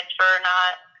to transfer or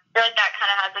not. I feel like that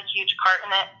kind of has a huge part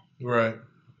in it. Right.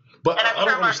 But and I'm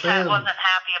sure Marquette wasn't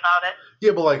happy about it.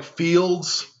 Yeah, but like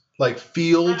Fields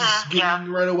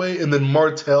getting right away, and then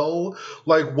Martell,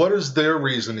 like, what is their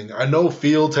reasoning? I know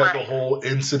Fields had the whole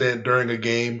incident during a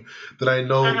game that I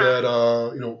know that,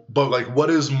 you know, but like, what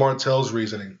is Martell's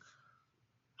reasoning?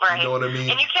 Right. You know what I mean?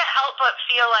 And you can't help but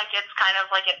feel like it's kind of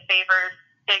like it favors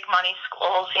big money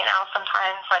schools, you know,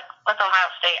 sometimes, like with Ohio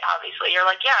State, obviously. You're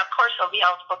like, yeah, of course he'll be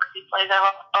eligible because he plays at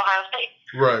Ohio State.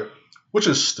 Right. Which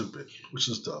is stupid. Which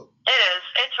is dumb. It is.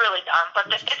 It's really dumb.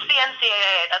 But it's the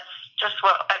NCAA. That's just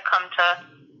what I've come to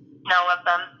know of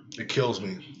them. It kills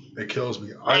me. They kill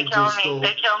me.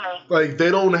 Like,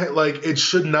 they don't like, it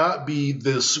should not be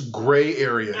this gray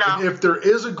area. No. And if there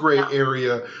is a gray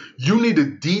area, you need to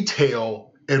detail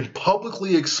and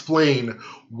publicly explain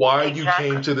why you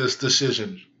came to this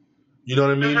decision. You know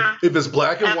what I mean? If it's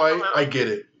black and white, I get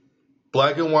it.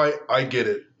 Black and white, I get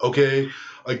it. Okay?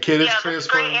 A kid is Yeah, the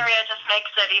transferring. gray area just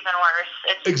makes it even worse.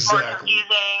 It's more Exactly.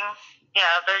 confusing. Yeah,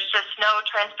 there's just no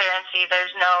transparency.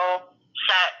 There's no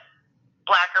set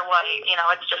black or white.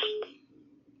 It's just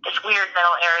this weird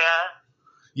middle area.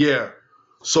 Yeah.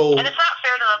 So And it's not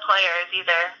fair to the players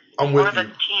either. I'm with or the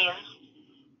you. teams.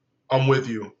 I'm with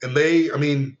you. And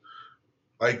the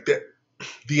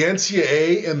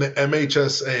NCAA and the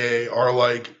MHSAA are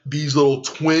like these little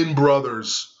twin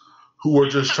brothers who are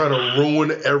just trying to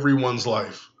ruin everyone's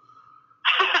life.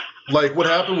 Like what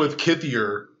happened with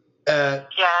Kithier at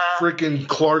freaking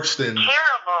Clarkston.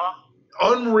 Terrible.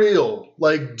 Unreal.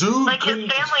 Like, dude. Like, his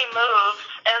family moves,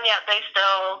 and yet they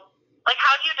still... Like,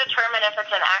 how do you determine if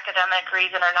it's an academic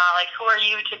reason or not? Like, who are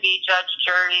you to be judge,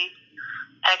 jury,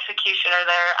 executioner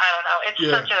there? I don't know. It's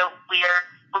such a weird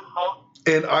loophole.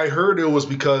 And I heard it was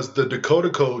because the Dakota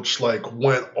coach, like,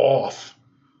 went off.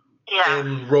 Yeah.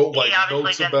 And wrote, like, He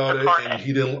notes didn't about it. support And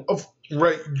he didn't...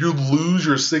 Right. You lose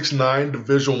your 6'9"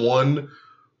 Division I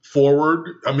forward.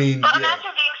 I mean, But imagine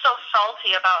being so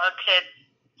salty about a kid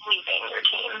leaving your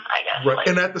team, I guess. Right. Like,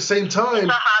 And at the same time... It's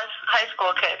a high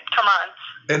school kid. Come on.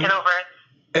 Get over it.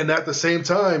 And at the same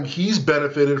time, he's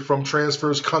benefited from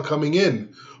transfers coming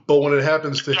in. But when it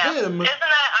happens to him... Isn't that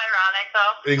ironic,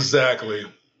 though? Exactly.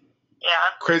 Yeah.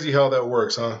 Crazy how that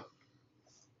works, huh?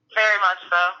 Very much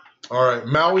so. All right.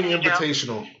 Maui Okay,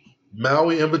 Invitational.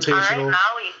 Maui Invitational. All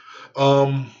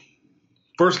right, Maui.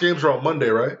 First games are on Monday,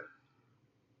 right?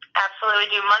 Absolutely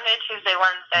do. Monday, Tuesday,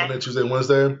 Wednesday. Monday, Tuesday,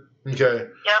 Wednesday? Okay.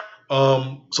 Yep.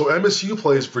 So MSU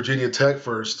plays Virginia Tech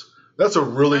first. That's a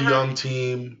really young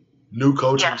team, new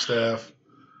coaching staff.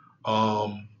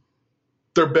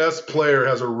 Their best player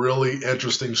has a really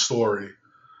interesting story.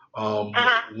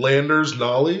 Landers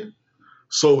Nolly.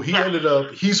 So he ended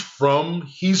up he's from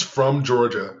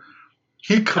Georgia.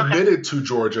 He committed to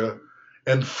Georgia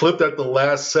and flipped at the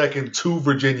last second to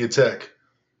Virginia Tech.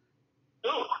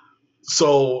 Ooh.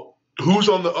 So who's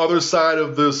on the other side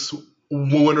of this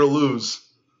win or lose?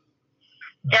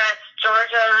 Yeah, it's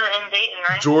Georgia and Dayton,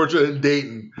 right? Georgia and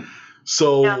Dayton.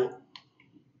 So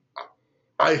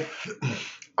I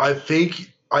think he's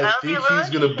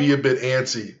going to be a bit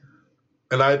antsy.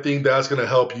 And I think that's going to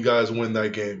help you guys win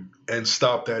that game and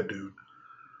stop that dude.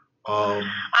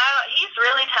 He's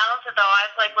really talented, though.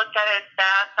 I've looked at his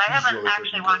stats. I haven't really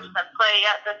actually watched him play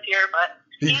yet this year, but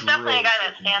he's definitely a guy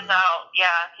that stands out. Yeah,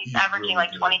 he's averaging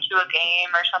really 22 a game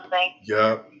or something.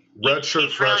 Yeah, redshirt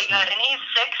He's really freshman. good, and he's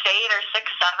 6'8" or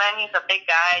 6'7". He's a big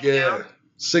guy Yeah,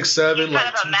 too. 6'7", He's like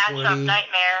kind of a matchup 220.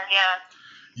 nightmare. Yeah,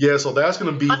 Yeah, so that's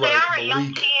going to be but they like are a young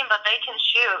Malik. team, but they can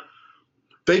shoot.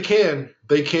 They can.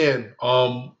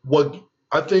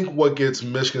 What gets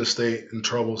Michigan State in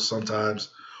trouble sometimes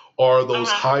are those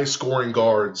high scoring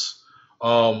guards.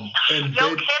 And No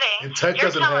kidding. And Tech You're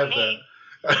doesn't have telling me.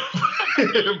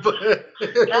 that. But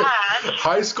God.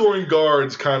 high scoring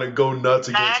guards kind of go nuts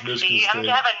against Michigan I'm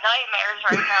State. having nightmares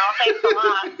right now. Thanks a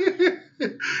lot.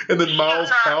 And then Miles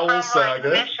Shooting Powell from, saga.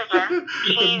 Michigan.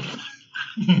 Jeez.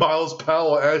 Miles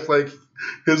Powell acts like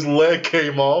his leg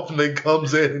came off and then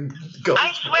comes in and goes.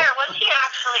 I swear, was he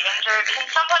actually injured?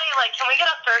 Can we get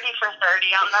a 30 for 30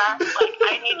 on that?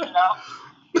 I need to know.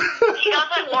 He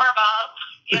doesn't warm up,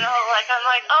 I'm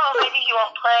like, oh, maybe he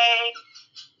won't play.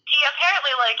 He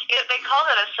apparently, they called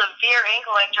it a severe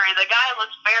ankle injury. The guy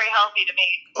looks very healthy to me.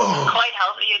 Quite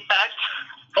healthy, in fact.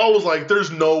 I was like,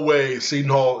 there's no way Seton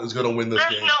Hall is going to win this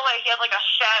There's game. no way he had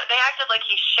they acted like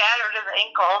he shattered his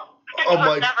ankle. I'm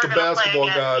We're like, never the gonna play basketball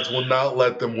again. gods will not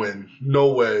let them win.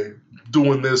 No way.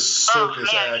 Doing this circus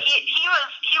Oh man, act.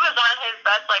 he was on his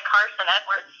best Carson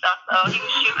Edwards stuff though. He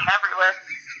was shooting everywhere.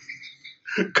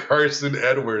 Carson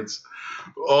Edwards.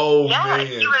 Oh, Yeah, man.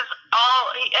 he was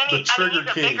The he's Trigger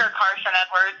a King. bigger Carson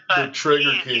Edwards, but The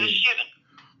Trigger geez, King. he was shooting.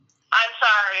 I'm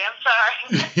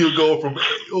sorry. He'll go from,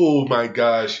 oh my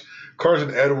gosh,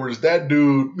 Carson Edwards, that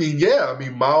dude.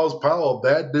 Miles Powell,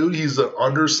 that dude, he's an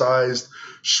undersized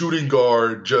shooting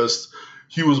guard.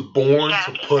 He was born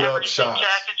to put up shots.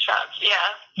 Jacket shots, yeah.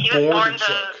 He was Born born to to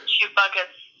chuck. shoot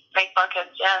buckets, make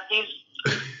buckets, yeah.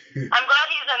 I'm glad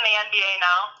he's in the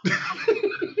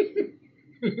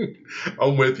NBA now.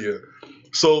 I'm with you.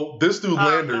 So this dude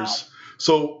Landers,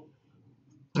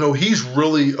 he's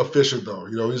really efficient though.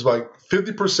 He's like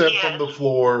 50% from the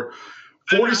floor,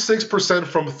 46%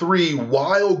 from three,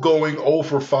 while going 0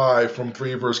 for 5 from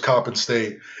 3 versus Coppin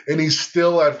State, and he's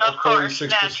still at a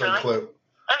 46% clip.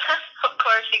 Of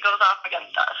course, he goes off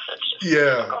against us. It's just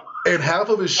typical. And half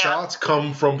of his shots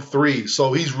come from 3,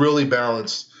 so he's really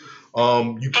balanced.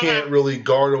 You can't really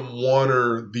guard him one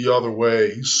or the other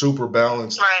way. He's super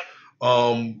balanced.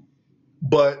 Right.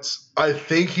 But I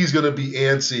think he's going to be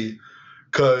antsy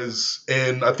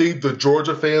and I think the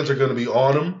Georgia fans are going to be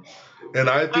on him, and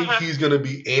I think he's going to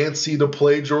be antsy to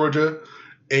play Georgia,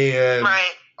 and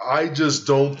I just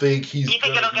don't think he's. Do you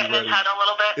think it'll get in his head a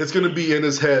little bit? It's going to be in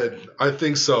his head. I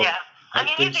think so. Yeah, I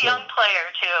mean he's a young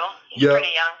player too. He's pretty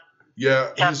young.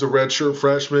 Yeah, he's a redshirt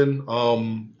freshman.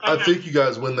 I think you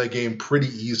guys win that game pretty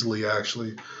easily,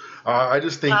 actually. I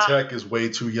just think Tech is way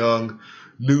too young.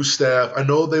 New staff. I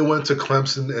know they went to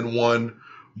Clemson and won,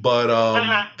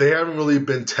 but they haven't really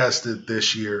been tested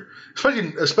this year,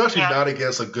 especially not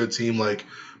against a good team like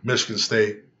Michigan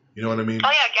State. You know what I mean? Oh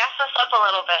yeah, gas us up a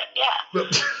little bit. Yeah.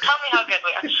 Tell me how good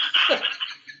we are.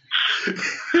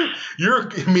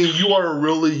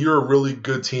 you're a really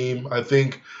good team. I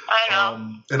think. I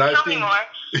know. And Tell me more.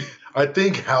 I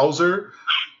think Hauser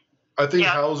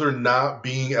not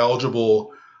being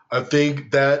eligible, I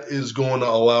think that is going to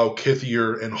allow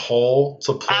Kithier and Hall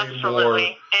to play more.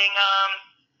 Bingham,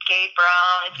 Gabe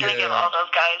Brown. It's going to give all those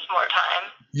guys more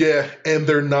time. Yeah, and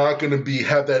they're not going to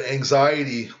have that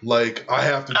anxiety like I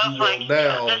have to do well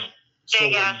now. This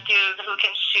big ass dude who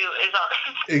can shoot is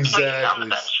on the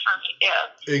bench for me. Yeah.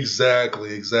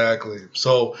 Exactly.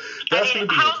 So that's going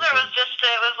to be Hauser was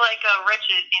it was like a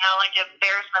riches, like an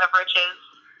embarrassment of riches.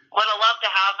 Would have loved to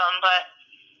have him, but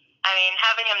I mean,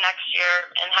 having him next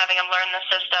year and having him learn the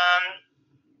system,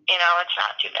 it's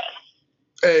not too bad.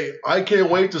 Hey, I can't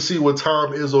wait to see what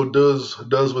Tom Izzo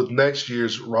does with next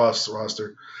year's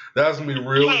roster. That's gonna be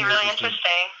really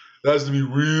interesting. That's gonna be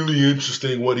really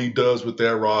interesting what he does with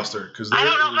that roster. Because I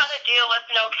don't know how to deal with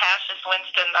no Cassius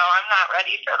Winston though. I'm not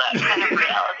ready for that kind of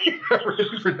reality. Not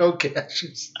ready for no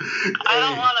Cassius. I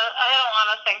don't want to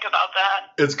think about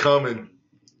that. It's coming.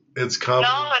 No, it's not.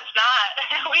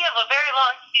 We have a very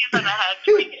long season ahead.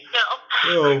 He's so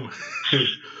good.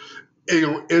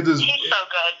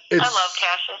 I love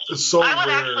Cassius. It's so I would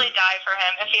rare. actually die for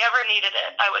him. If he ever needed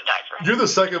it, I would die for him. You're the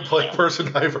second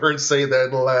person I've heard say that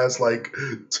in the last 2 days.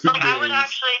 I would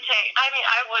actually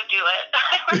I would do it.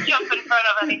 I would jump in front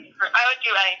of anything. I would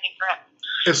do anything for him.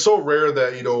 It's so rare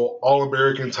that,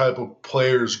 All-American type of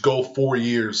players go 4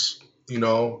 years, and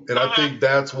I think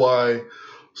that's why,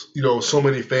 so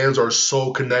many fans are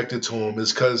so connected to him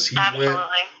is because he went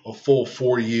a full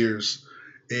 4 years.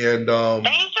 And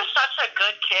he's just such a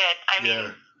good kid. I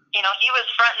mean, he was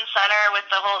front and center with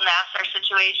the whole Nassar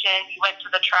situation. He went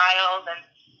to the trials, and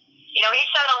he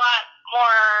said a lot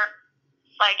more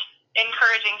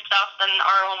encouraging stuff than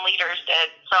our own leaders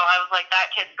did. So I was like,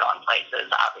 that kid's going places.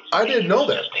 Obviously, I didn't know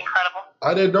that. Just incredible.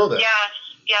 I didn't know that. Yeah,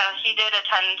 he did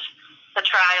attend the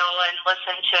trial and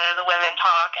listen to the women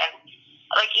talk, and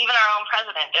even our own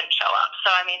president didn't show up.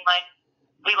 So I mean,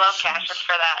 we love Cassius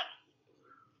for that.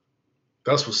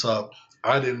 That's what's up.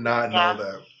 I did not know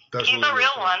that. He's a real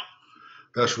one.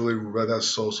 That's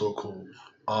so cool.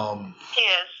 He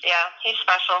is, he's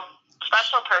special.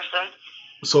 Special person.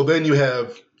 So then you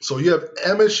have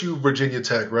MSU Virginia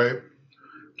Tech, right?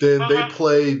 Then they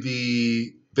play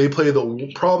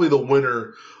probably the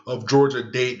winner of Georgia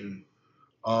Dayton.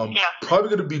 Probably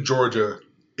going to be Georgia.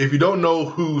 If you don't know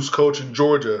who's coaching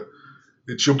Georgia,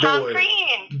 it's your Tom boy.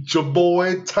 Crean. Your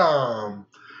boy Tom.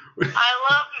 I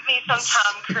love me some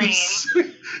Tom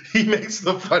Crean. He makes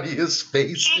the funniest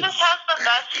faces. He just has the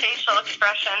best facial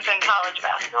expressions in college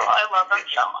basketball. I love him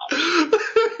so much.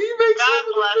 He makes God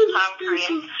bless Tom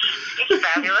Crean. He's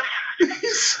fabulous.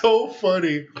 He's so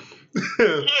funny. He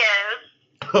is.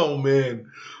 Oh man.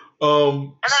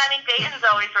 And then Dayton's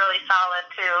always really solid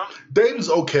too. Dayton's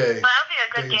okay. So that'll be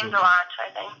a good game to watch, I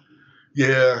think.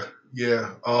 Yeah. You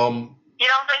don't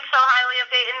think so highly of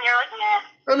Dayton? You're like,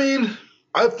 I mean,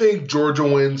 I think Georgia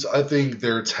wins. I think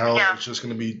their talent is just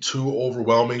going to be too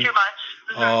overwhelming. Too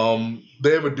much.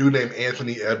 They have a dude named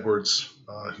Anthony Edwards,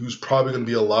 who's probably going to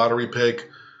be a lottery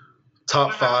pick,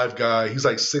 top 5 guy. He's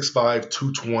 6'5",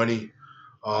 220,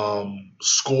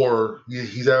 scorer.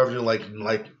 He's averaging like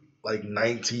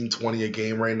 19, 20 a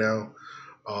game right now.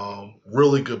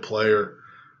 Really good player.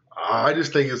 I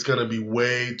just think it's going to be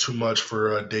way too much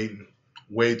for Dayton.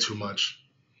 Way too much.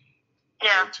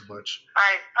 Yeah. Way too much.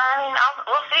 I mean,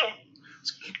 we'll see.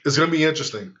 It's going to be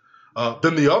interesting.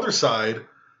 Then the other side,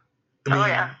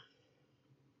 I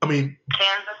mean,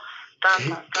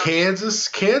 Kansas.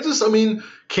 Kansas. I mean,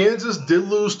 Kansas did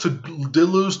lose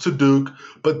to Duke,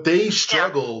 but they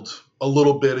struggled a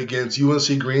little bit against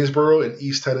UNC Greensboro and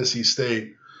East Tennessee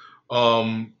State.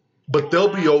 But they'll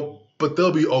be okay.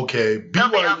 BYU. They'll be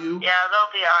all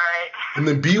right. And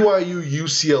then BYU,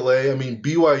 UCLA. I mean,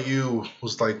 BYU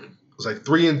was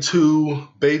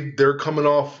 3-2. They're coming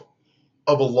off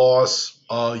of a loss.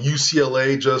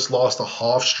 UCLA just lost to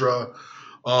Hofstra.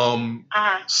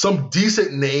 Some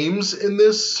decent names in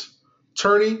this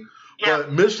tourney, Yeah.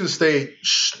 But Michigan State,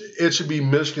 it should be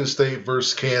Michigan State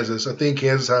versus Kansas. I think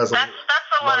Kansas has That's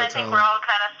the one I think we're all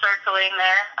kind of circling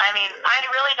there. I mean, I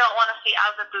really don't want to see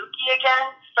Azubuike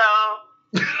again, so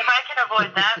if I can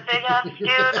avoid that big ass dude,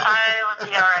 I would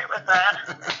be all right with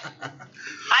that.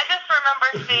 I just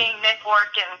remember seeing Nick Ward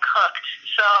getting cooked,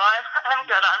 so I'm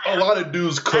good on him. A lot of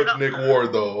dudes cook Nick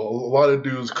Ward, though. A lot of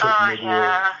dudes cook Nick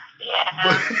Ward.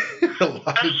 Yeah. A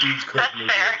lot of dudes cook That's Nick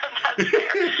fair. Ward. That's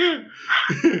fair.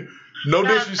 No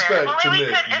That's disrespect fair. to Nick.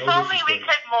 If only we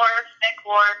could morph Nick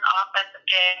Ward's offensive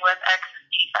game with X's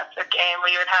defensive game,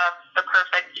 we would have the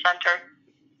perfect center.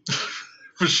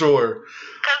 For sure.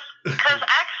 Because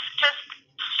X just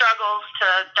struggles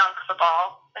to dunk the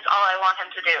ball. That's all I want him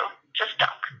to do. Just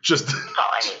dunk. That's all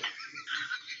I need.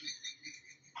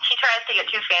 He tries to get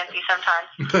too fancy sometimes.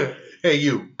 Hey,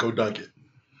 you, go dunk it.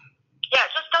 Yeah,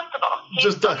 just dunk the ball. He's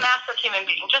Just dunk. a massive human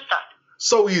being. Just dunk.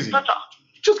 So easy. That's all.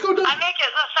 Just go dunk I make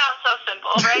it sound so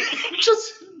simple, right? it.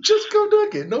 Just go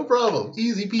dunk it. No problem.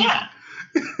 Easy peasy. Yeah.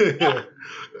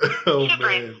 Oh, Super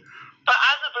man. easy. But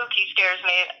Azubuike scares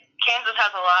me. Kansas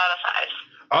has a lot of size.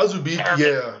 Azubuike,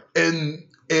 yeah. And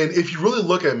if you really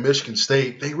look at Michigan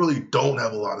State, they really don't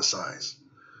have a lot of size.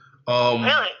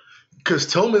 Really? Because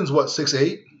Tillman's, what,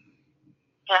 6'8"?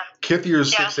 Yeah.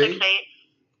 Kithier's Yeah, 6'8"? 6'8".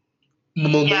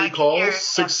 Malik Hall's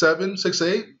Kithier, 6'7",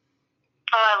 6'8"?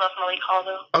 Oh, I love Malik Hall,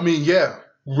 though. I mean, yeah,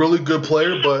 really good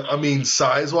player, but, I mean,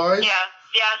 size-wise? Yeah,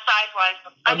 size-wise.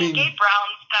 I mean, Gabe Brown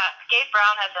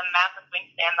has a massive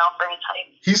wingspan, though, for his height.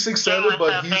 He's 6'7",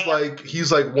 but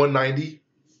he's like 190.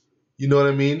 You know what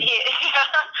I mean? Yeah.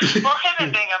 Well, him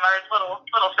and Bingham are little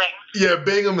things. Yeah,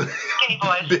 Bingham. Skinny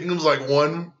boys. Bingham's like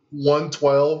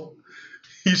 112.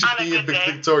 He should be in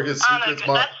Victoria's Secret's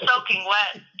model. That's soaking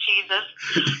wet. Jesus.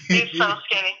 He's so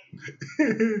skinny. He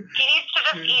needs to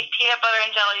just eat peanut butter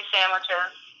and jelly sandwiches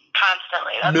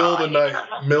constantly. That's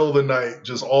Middle of the night,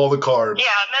 just all the carbs. Yeah,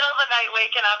 middle of the night,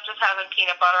 waking up, just having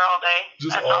peanut butter all day.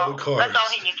 Just that's all the carbs. That's all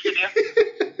he needs to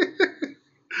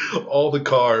do. All the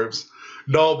carbs.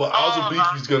 No, but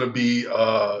Azubuike's gonna be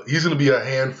he's gonna be a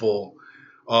handful.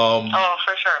 Oh,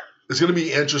 for sure. It's going to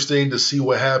be interesting to see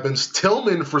what happens.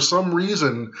 Tillman, for some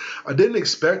reason, I didn't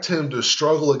expect him to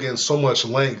struggle against so much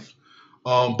length.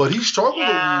 But he struggled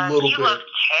a little bit. He looked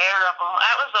terrible.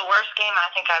 That was the worst game I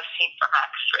think I've seen from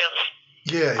X, really.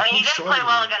 Yeah, I mean, he didn't play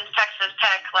well against Texas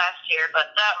Tech last year,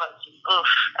 but that was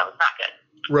not good.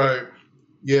 Right.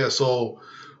 Yeah, so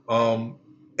and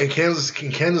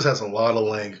Kansas has a lot of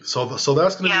length. So that's going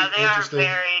to be interesting. Yeah, they are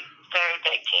very, very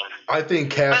big team. I think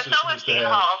Cassius. But so was Seton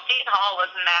Hall. Seton Hall was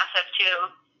massive too.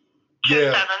 2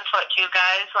 7'2"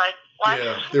 guys. Like what?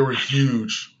 Yeah, they were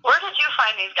huge. Where did you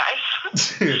find these guys?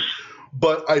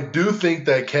 But I do think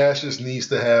that Cassius needs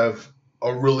to have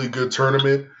a really good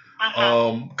tournament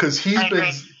because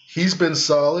he's been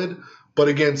solid, but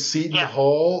against Seton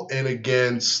Hall and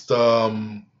against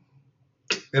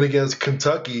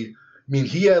Kentucky, I mean,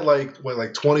 he had like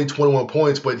 20, 21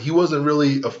 points, but he wasn't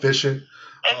really efficient.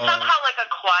 It's somehow like a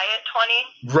quiet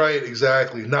 20. Right,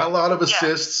 exactly. Not a lot of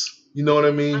assists. You know what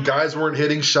I mean? Guys weren't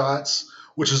hitting shots,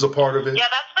 which is a part of it. Yeah,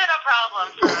 that's been a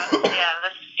problem for us.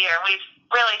 This year we've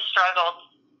really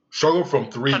struggled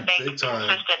from three to make big time.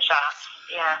 Consistent shots.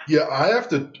 Yeah. Yeah, I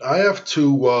have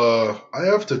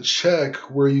to check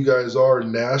where you guys are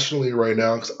nationally right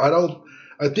now because I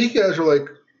think you guys are like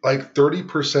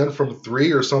 30% from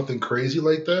three or something crazy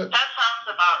like that. That sounds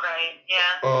about right.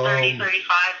 Yeah, 30,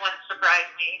 35 wouldn't surprise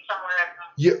me. Somewhere in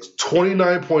Yeah,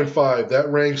 29.5. That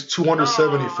ranks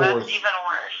 274th. That's even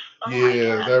worse. Oh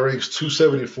yeah, that ranks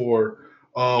 274.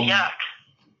 Yuck.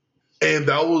 And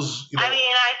that was, I mean,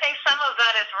 I think some of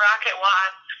that is Rocket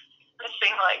Watts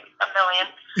missing like 1 million.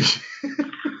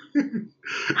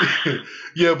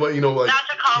 Yeah, but not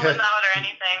to call him out or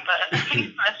anything, but he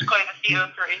missed quite a few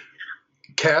three.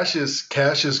 Cassius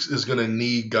is gonna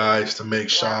need guys to make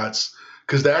shots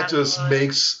because that just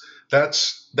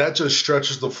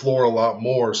stretches the floor a lot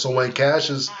more. So when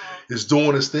Cassius is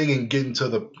doing his thing and getting to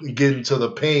the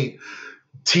paint,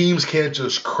 teams can't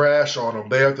just crash on him.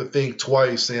 They have to think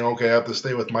twice, saying, "Okay, I have to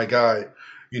stay with my guy."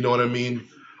 You know what I mean?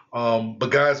 But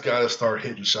guys got to start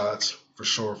hitting shots for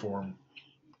sure for him.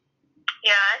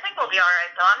 Yeah, I think we'll be all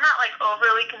right though. I'm not like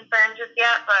overly concerned just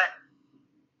yet, but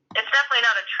it's definitely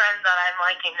not a trend that I'm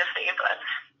liking to see. But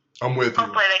I'm with you.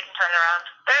 Hopefully they can turn around.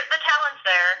 The talent's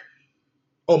there.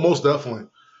 Oh, most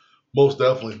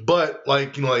definitely. But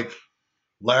like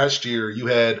last year, you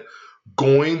had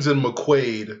Goins and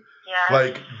McQuaid. Yeah.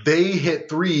 Like they hit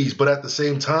threes, but at the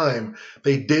same time,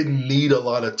 they didn't need a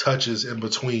lot of touches in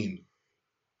between.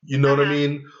 You know what I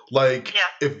mean? Like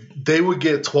if they would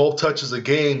get 12 touches a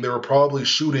game, they were probably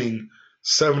shooting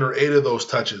 7 or 8 of those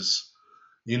touches.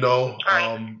 You know,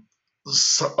 Right.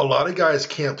 a lot of guys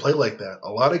can't play like that.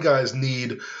 A lot of guys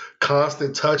need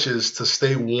constant touches to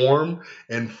stay warm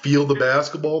and feel the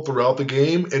basketball throughout the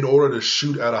game in order to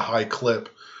shoot at a high clip.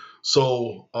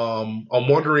 So I'm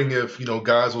wondering if,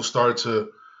 guys will start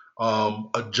to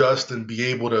adjust and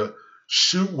be able to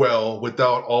shoot well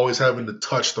without always having to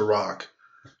touch the rock.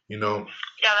 Yeah,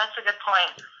 that's a good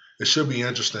point. It should be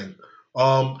interesting.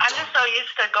 I'm just so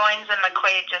used to Goins and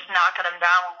McQuaid just knocking them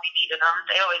down when we needed them.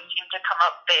 They always seem to come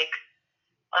up big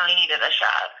when we needed a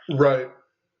shot.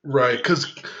 Right.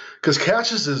 Because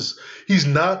Cassius he's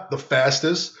not the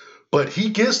fastest, but he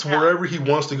gets to wherever he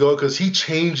wants to go because he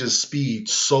changes speed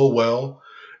so well.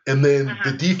 And then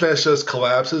the defense just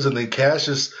collapses, and then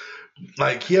Cassius,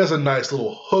 he has a nice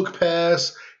little hook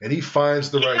pass, and he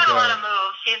finds the right guy. He's got a lot of moves.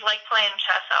 He's like playing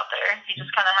chess out there. He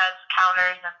just kind of has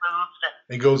counters and moves.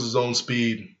 And goes his own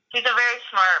speed. He's a very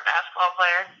smart basketball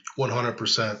player.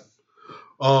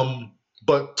 100%.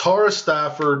 But Tara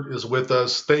Stafford is with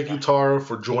us. Thank you, Tara,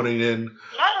 for joining in.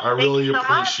 Yes, I really thank you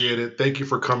so appreciate it. Thank you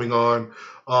for coming on.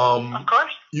 Of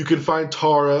course. You can find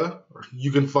Tara.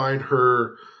 You can find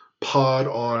her pod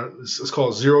on. It's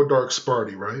called Zero Dark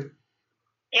Sparty, right?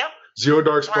 Yep. Zero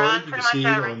Dark We're on Sparty. You pretty can see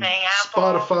much it on everything.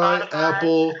 Spotify,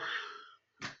 Apple.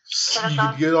 You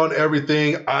can get on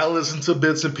everything. I listen to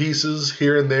bits and pieces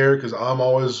here and there because I'm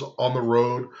always on the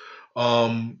road.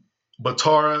 But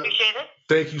Tara, appreciate it.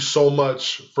 Thank you so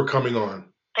much for coming on.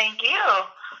 Thank you.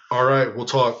 All right, we'll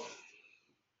talk. All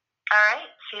right,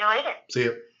 see you later. See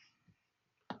ya.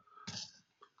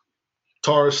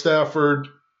 Tara Stafford,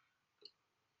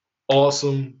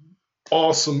 awesome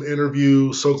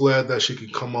interview. So glad that she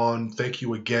could come on. Thank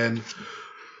you again.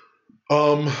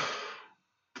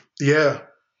 Yeah,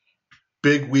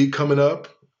 big week coming up.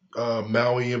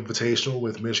 Maui Invitational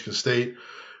with Michigan State.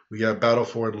 We got Battle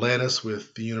for Atlantis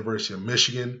with the University of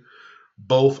Michigan.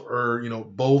 Both are,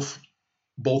 both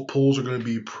pools are going to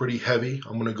be pretty heavy.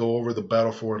 I'm going to go over the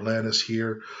Battle for Atlantis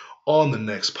here on the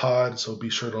next pod, so be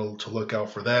sure to look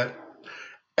out for that.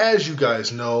 As you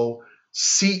guys know,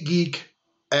 SeatGeek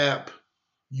app,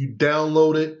 you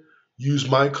download it, use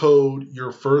my code,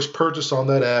 your first purchase on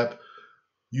that app,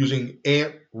 using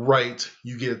AntRight,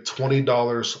 you get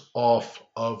 $20 off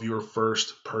of your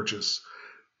first purchase.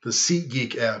 The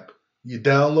SeatGeek app, you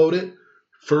download it,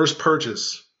 first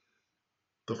purchase.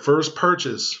 The first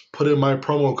purchase, put in my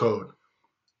promo code,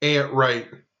 AntRight,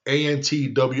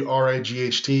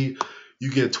 ANTWRIGHT.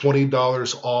 You get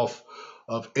 $20 off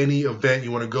of any event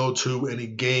you want to go to, any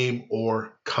game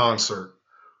or concert.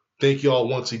 Thank you all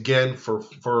once again for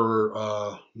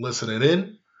listening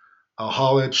in. I'll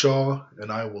holler at y'all,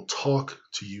 and I will talk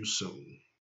to you soon.